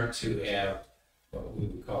start to have what we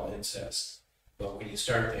would call incest, but when you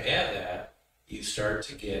start to have that, you start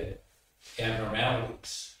to get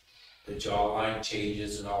abnormalities, the jawline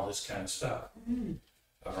changes and all this kind of stuff.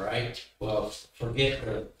 All right? Well, forget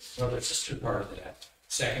the brother-sister part of that.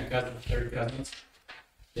 Second cousins, third cousins,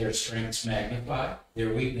 their strengths magnify,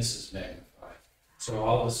 their weaknesses magnify. So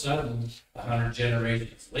all of a sudden, 100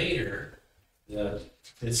 generations later, the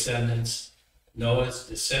descendants, Noah's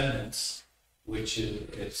descendants, which is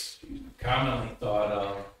it's commonly thought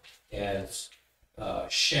of as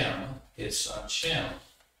Shem, his son Shem,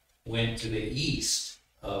 went to the east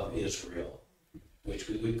of Israel, which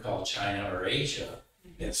we would call China or Asia,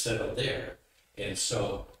 and settled there. And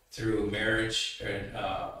so through marriage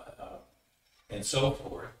and so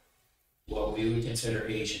forth, what we would consider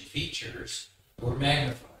Asian features were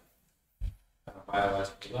magnified on a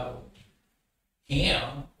biological level.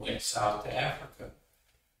 Ham went south to Africa.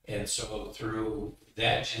 And so through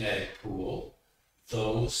that genetic pool,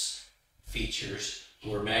 those features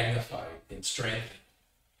were magnified and strengthened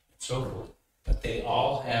and so forth. But they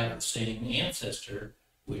all have the same ancestor,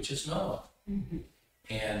 which is Noah.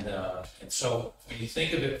 And so when you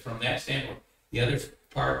think of it from that standpoint, the other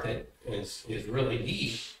part that is really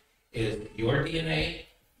neat is your DNA,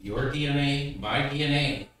 my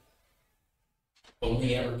DNA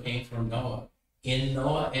only ever came from Noah. In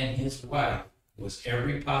Noah and his wife was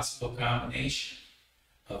every possible combination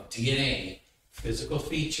of DNA, physical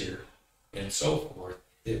feature, and so forth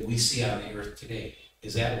that we see on the earth today.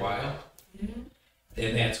 Is that wild?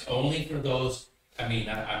 And that's only for those, I mean,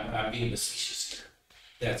 I'm being facetious here.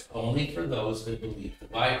 That's only for those that believe the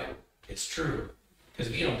Bible is true.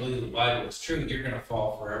 Because if you don't believe the Bible is true, you're going to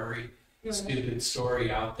fall for every stupid story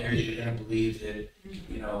out there. You're going to believe that,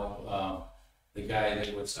 the guy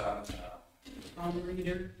that was on the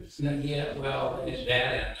reader. yeah, well,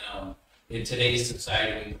 that and in today's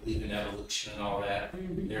society, we believe in evolution and all that.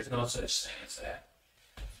 There's no such thing as that.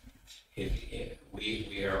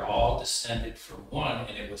 We are all descended from one,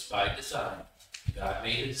 and it was by design. God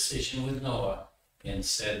made a decision with Noah and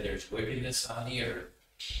said, "There's wickedness on the earth.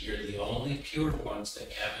 You're the only pure ones that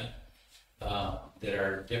haven't, that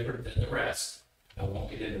are different than the rest." I won't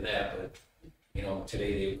get into that, but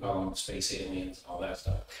today they would call them space aliens and all that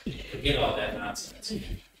stuff. Forget all that nonsense.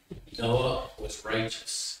 Noah was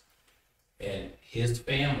righteous, and his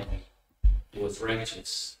family was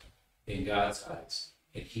righteous in God's eyes.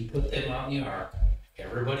 And he put them on the ark.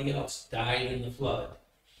 Everybody else died in the flood,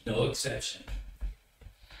 no exception.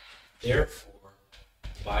 Therefore,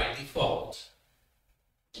 by default,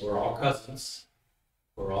 we're all cousins.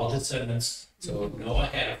 We're all descendants. So if Noah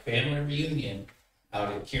had a family reunion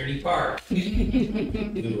out in Kearney Park,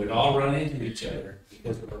 we would all run into each other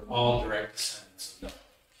because we're all direct descendants of Noah.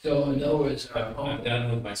 So Noah's our I'm home.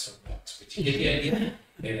 done with my soapbox, but you get the idea?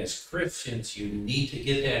 And as Christians, you need to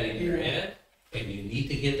get that in your head, and you need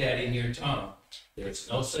to get that in your tongue. There's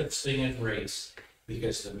no such thing as race,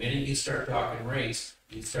 because the minute you start talking race,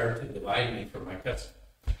 you start to divide me from my cousin.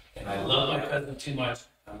 And I love my cousin too much,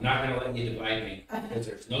 I'm not gonna let you divide me, because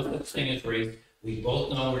there's no such thing as race. We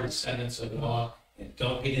both know we're descendants of Noah, and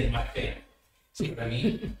don't get in my family. See what I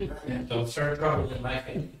mean? Don't start trouble in my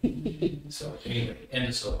family. So anyway, end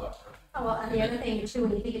of soapbox. Oh, well, and the other thing too,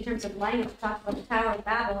 when you think in terms of language, talk about the Tower of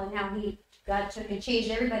Babel and how God took and changed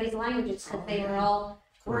everybody's languages because they were all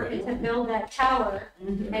working to build that tower.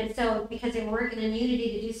 And so because they were working in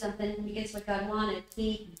unity to do something against what God wanted,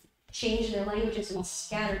 he changed their languages and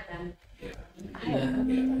scattered them. Yeah,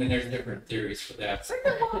 and there's different theories for that. Say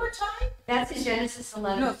that one more time. That's in Genesis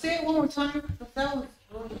 11. No, say it one more time, because that was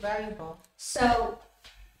really valuable. So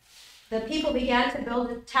the people began to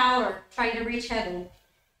build a tower trying to reach heaven.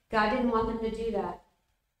 God didn't want them to do that.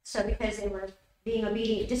 So because they were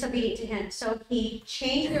being disobedient to him. So he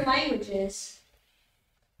changed their languages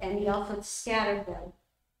and he also scattered them.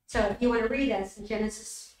 So if you want to read this in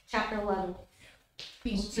Genesis chapter 11.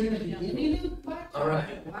 All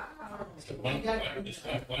right. Wow. So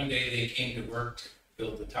one day they came to work to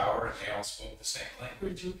build the tower, and they all spoke the same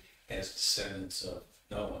language as descendants of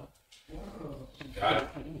Noah. God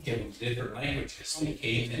gave them different languages. They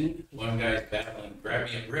came, and one guy's battling, grab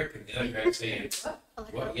me a brick, and the other guy's saying,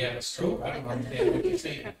 "What? You have a stroke? I don't understand what you're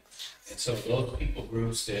saying." And so those people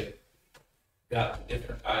groups that got the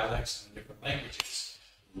different dialects and different languages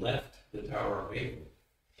left the Tower of Babel.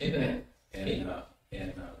 Amen.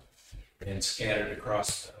 And scattered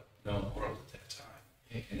across the known world at that time.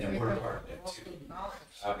 And then we're part of that too.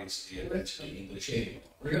 Obviously, eventually English came.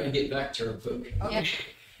 We're gonna get back to our book. Yeah.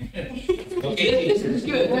 Okay. This is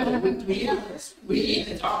good. We need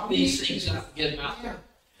to talk these things out and get them out there.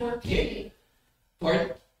 Okay.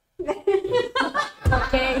 Pardon?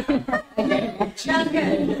 Okay. Sounds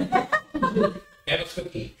good. Have a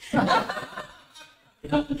cookie.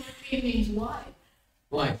 It means why?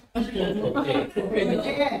 Why? Okay.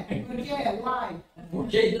 Yeah, why?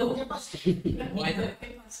 Okay, no. Why not?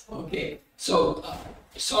 Okay, so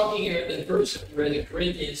it's talking here in the verse we read in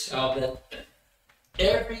Corinthians how that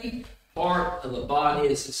every part of the body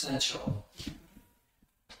is essential.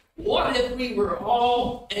 What if we were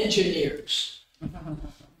all engineers?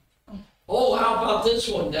 Oh, how about this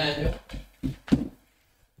one, Daniel?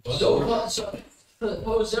 So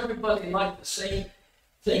suppose everybody liked the same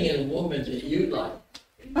thing in a woman that you like.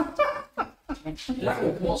 That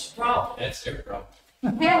would cause a problem. That's their problem.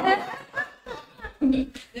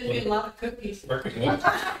 There'd be a lot of cookies. Working with.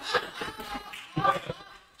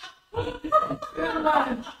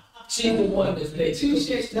 See the one that's basically.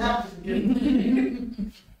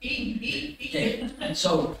 Eat.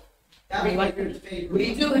 So That'd be like your favorite.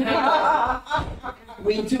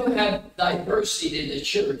 we do have diversity in the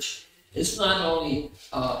church. It's not only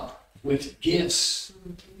with gifts,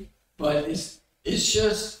 but it's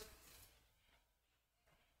just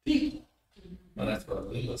people. Well, that's what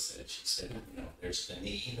Lila said. She said, there's the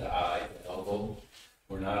knee, the eye, the elbow.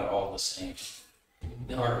 We're not all the same.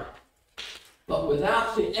 No. But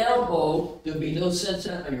without the elbow, there'll be no sense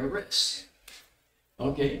on your wrist.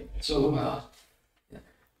 Okay, so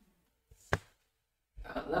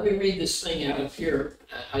let me read this thing out of here.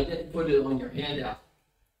 I didn't put it on your handout.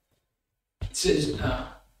 It says,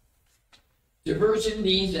 diversion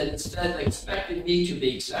means that instead of expecting me to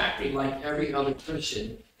be exactly like every other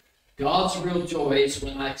Christian, God's real joy is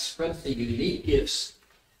when I express the unique gifts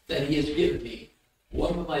that he has given me.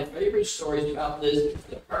 One of my favorite stories about this is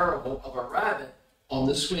the parable of a rabbit on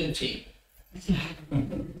the swim team.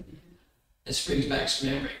 This brings back some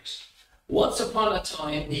memories. Once upon a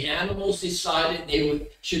time, the animals decided they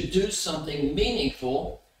should do something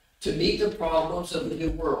meaningful to meet the problems of the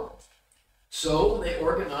new world. So they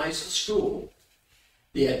organized a school.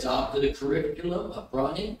 They adopted a curriculum of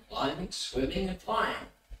running, climbing, swimming, and flying.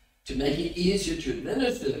 To make it easier to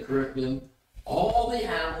administer the curriculum, all the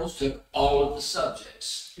animals took all of the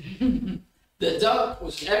subjects. The duck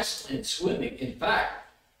was excellent in swimming, in fact,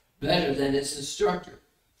 better than its instructor.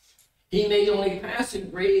 He made only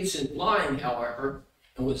passing grades in flying, however,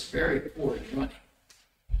 and was very poor in running.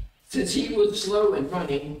 Since he was slow in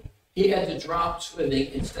running, he had to drop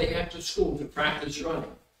swimming and stay after school to practice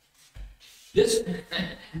running. This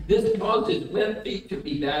caused his web feet to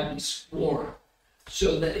be badly worn,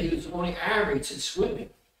 so that he was only average in swimming.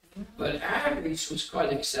 But average was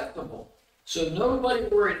quite acceptable, So nobody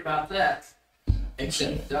worried about that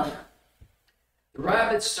except the doctor. The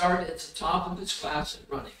rabbit started at the top of his class and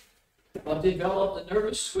running, but developed a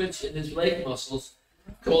nervous twitch in his leg muscles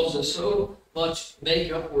because of so much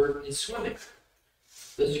makeup work in swimming.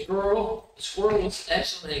 The squirrel was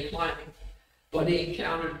excellent in climbing, but he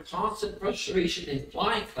encountered constant frustration in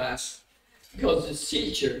flying class because his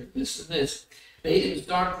teacher, listen to this, made him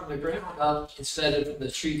start from the ground up instead of from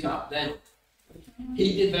the treetop down.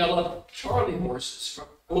 He developed Charlie horses from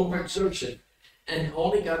overexertion and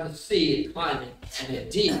only got a C in climbing and a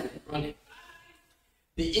D in running.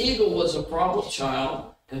 The eagle was a problem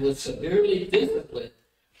child and was severely disciplined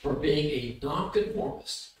for being a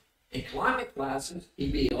nonconformist. In climbing classes, he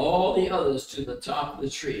beat all the others to the top of the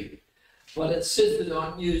tree, but insisted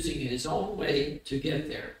on using his own way to get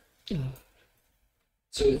there.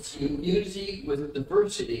 So it's unity with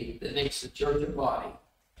diversity that makes the church a body.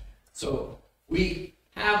 So we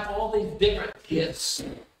have all these different gifts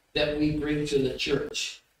that we bring to the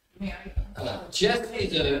church.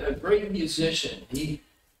 Jesse's a great musician. He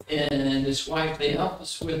and his wife, they help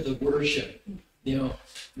us with the worship. You know,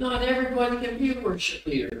 not everybody can be a worship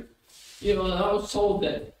leader. You know, I was told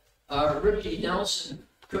that Ricky Nelson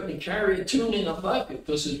couldn't carry a tune in a bucket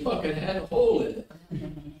because his bucket had a hole in it.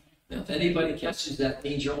 Now, if anybody catches that,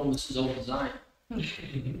 means you're almost as old as I am.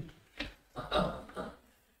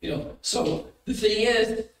 You know, so the thing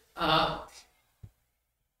is,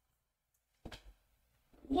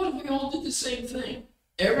 what if we all did the same thing?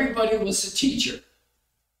 Everybody was a teacher.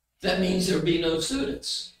 That means there'd be no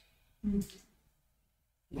students. And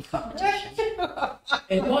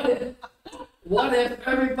what if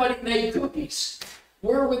everybody made cookies?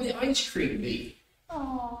 Where would the ice cream be?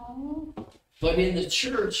 Aww. But in the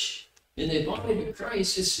church, in the body of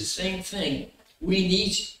Christ, it's the same thing. We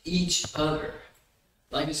need each other.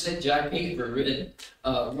 Like I said, Jack Haber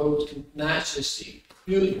wrote Majesty,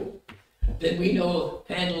 beautiful. Then we know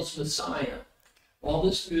Handel's Messiah, all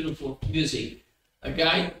this beautiful music. A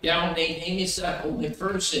guy down named Amy Seppel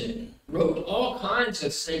McPherson wrote all kinds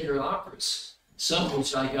of sacred operas, some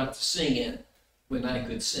which I got to sing in when I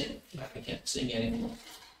could sing. I can't sing anymore.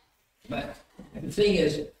 But the thing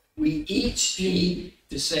is, we each need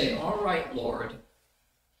to say, all right, Lord,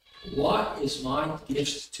 what is my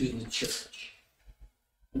gift to the church?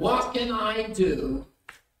 What can I do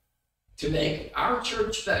to make our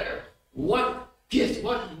church better? What gift,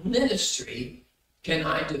 what ministry can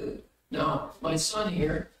I do? Now, my son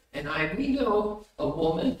here and I, we know a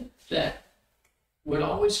woman that would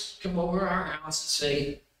always come over our house and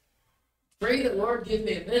say, pray the Lord give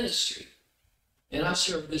me a ministry. And I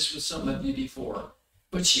shared this with some of you before.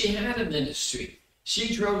 But she had a ministry.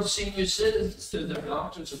 She drove senior citizens to their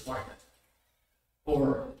doctor's appointment.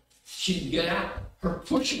 Or she'd get out her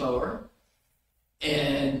push mower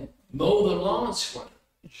and mow the lawns for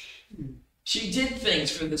them. She did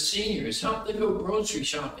things for the seniors, helped them go grocery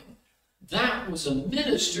shopping. That was a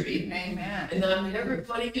ministry. Amen. And not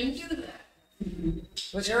everybody can do that.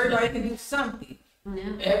 But everybody can do something.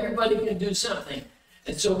 Yeah. Everybody can do something.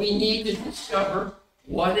 And so we need to discover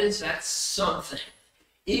what is that something.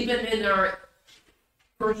 Even in our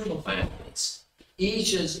personal families,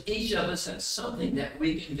 each of us has something that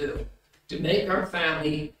we can do to make our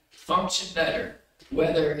family function better.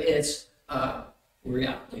 Whether it's we're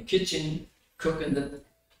out in the kitchen cooking the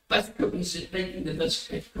best cookies and baking the best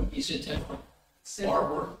cookies in town, or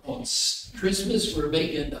we're on Christmas we're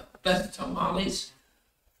making the best tamales,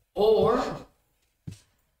 or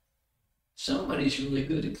somebody's really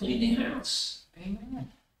good at cleaning house.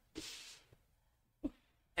 Amen.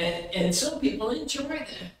 And some people enjoy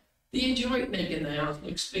that. They enjoy making the house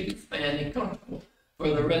look spick and span and comfortable for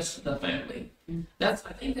the rest of the family. I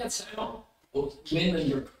think that's how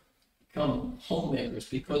women become homemakers,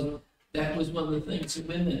 because that was one of the things that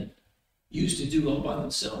women used to do all by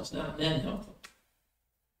themselves, not men help them.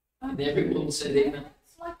 And every woman said amen.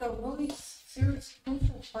 It's like a really serious,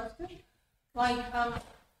 crucial question. Like,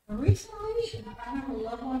 recently, I have a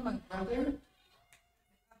loved one, my brother.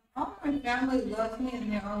 All my family loves me in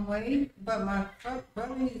their own way, but my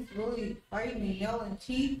brother is really fighting me, yelling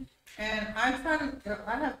teeth. And I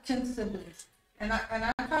have 10 siblings, and I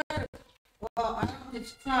try to, well, I don't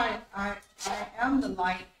just try, I am the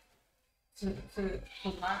light to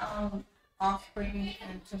my own offspring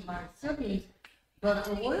and to my siblings. But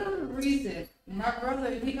for whatever reason, my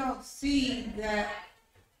brother, he don't see that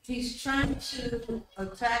he's trying to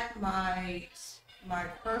attack my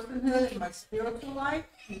personhood and my spiritual life,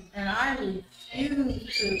 and I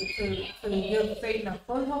refuse to give Satan a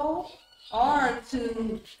foothold, or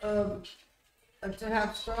to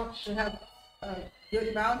have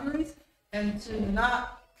good boundaries, and to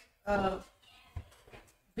not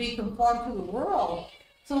be conformed to the world.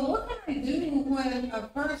 So what can I do when a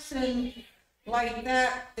person like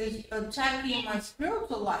that is attacking my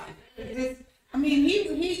spiritual life? I mean,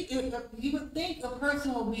 you would think a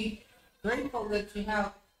person will be grateful that you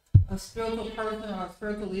have a spiritual person or a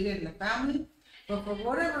spiritual leader in the family, but for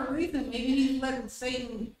whatever reason, maybe he's letting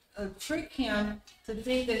Satan trick him to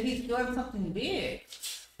think that he's doing something big.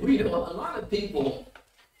 Well, you know, a lot of people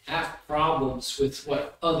have problems with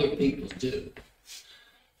what other people do.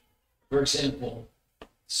 For example,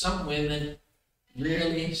 some women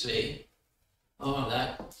really say, oh,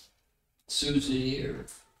 that Susie or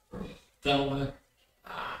Thelma,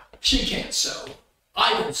 she can't sew.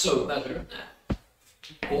 I can sew better than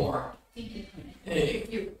that. Or,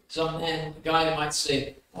 hey, some guy might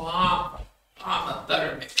say, well, I'm a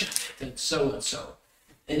better mechanic than so-and-so.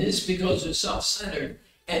 And it's because they're self-centered.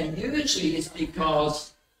 And usually it's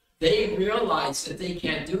because they realize that they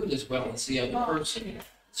can't do it as well as the other person.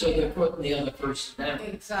 So they're putting the other person down.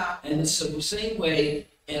 Exactly. And it's the same way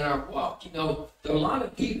in our walk. You know, there are a lot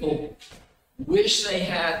of people wish they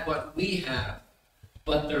had what we have,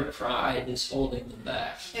 but their pride is holding them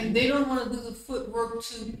back. And they don't want to do the footwork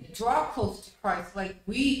to draw close to Christ like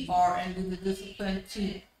we are and do the discipline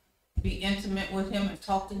to be intimate with him and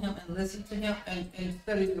talk to him and listen to him and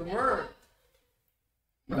study the word.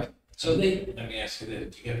 Right. So they, Let me ask you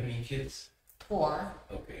this, do you have any kids? For,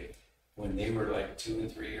 Okay. When they were like 2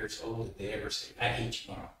 and 3 years old, did they ever say, I hate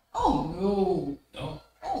you, Mom? oh No?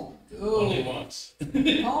 no, Only once.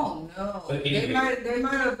 oh no. But They anyway.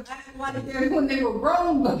 might have acted like that when they were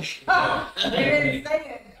grown, but they didn't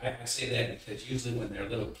say it I say that because usually when they're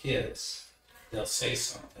little kids, they'll say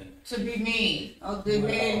something. to be mean. Oh, they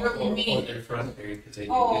made really Or mean. they're frustrated because they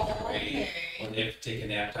didn't Oh, get their way, okay. or they have to take a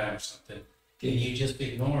nap time or something. Then you just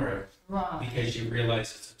ignore it Right. because you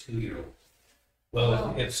realize it's a 2-year-old.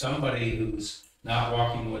 Well, Oh. if somebody who's not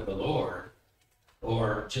walking with the Lord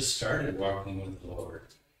or just started walking with the Lord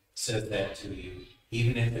says that to you,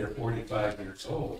 even if they're 45 years old,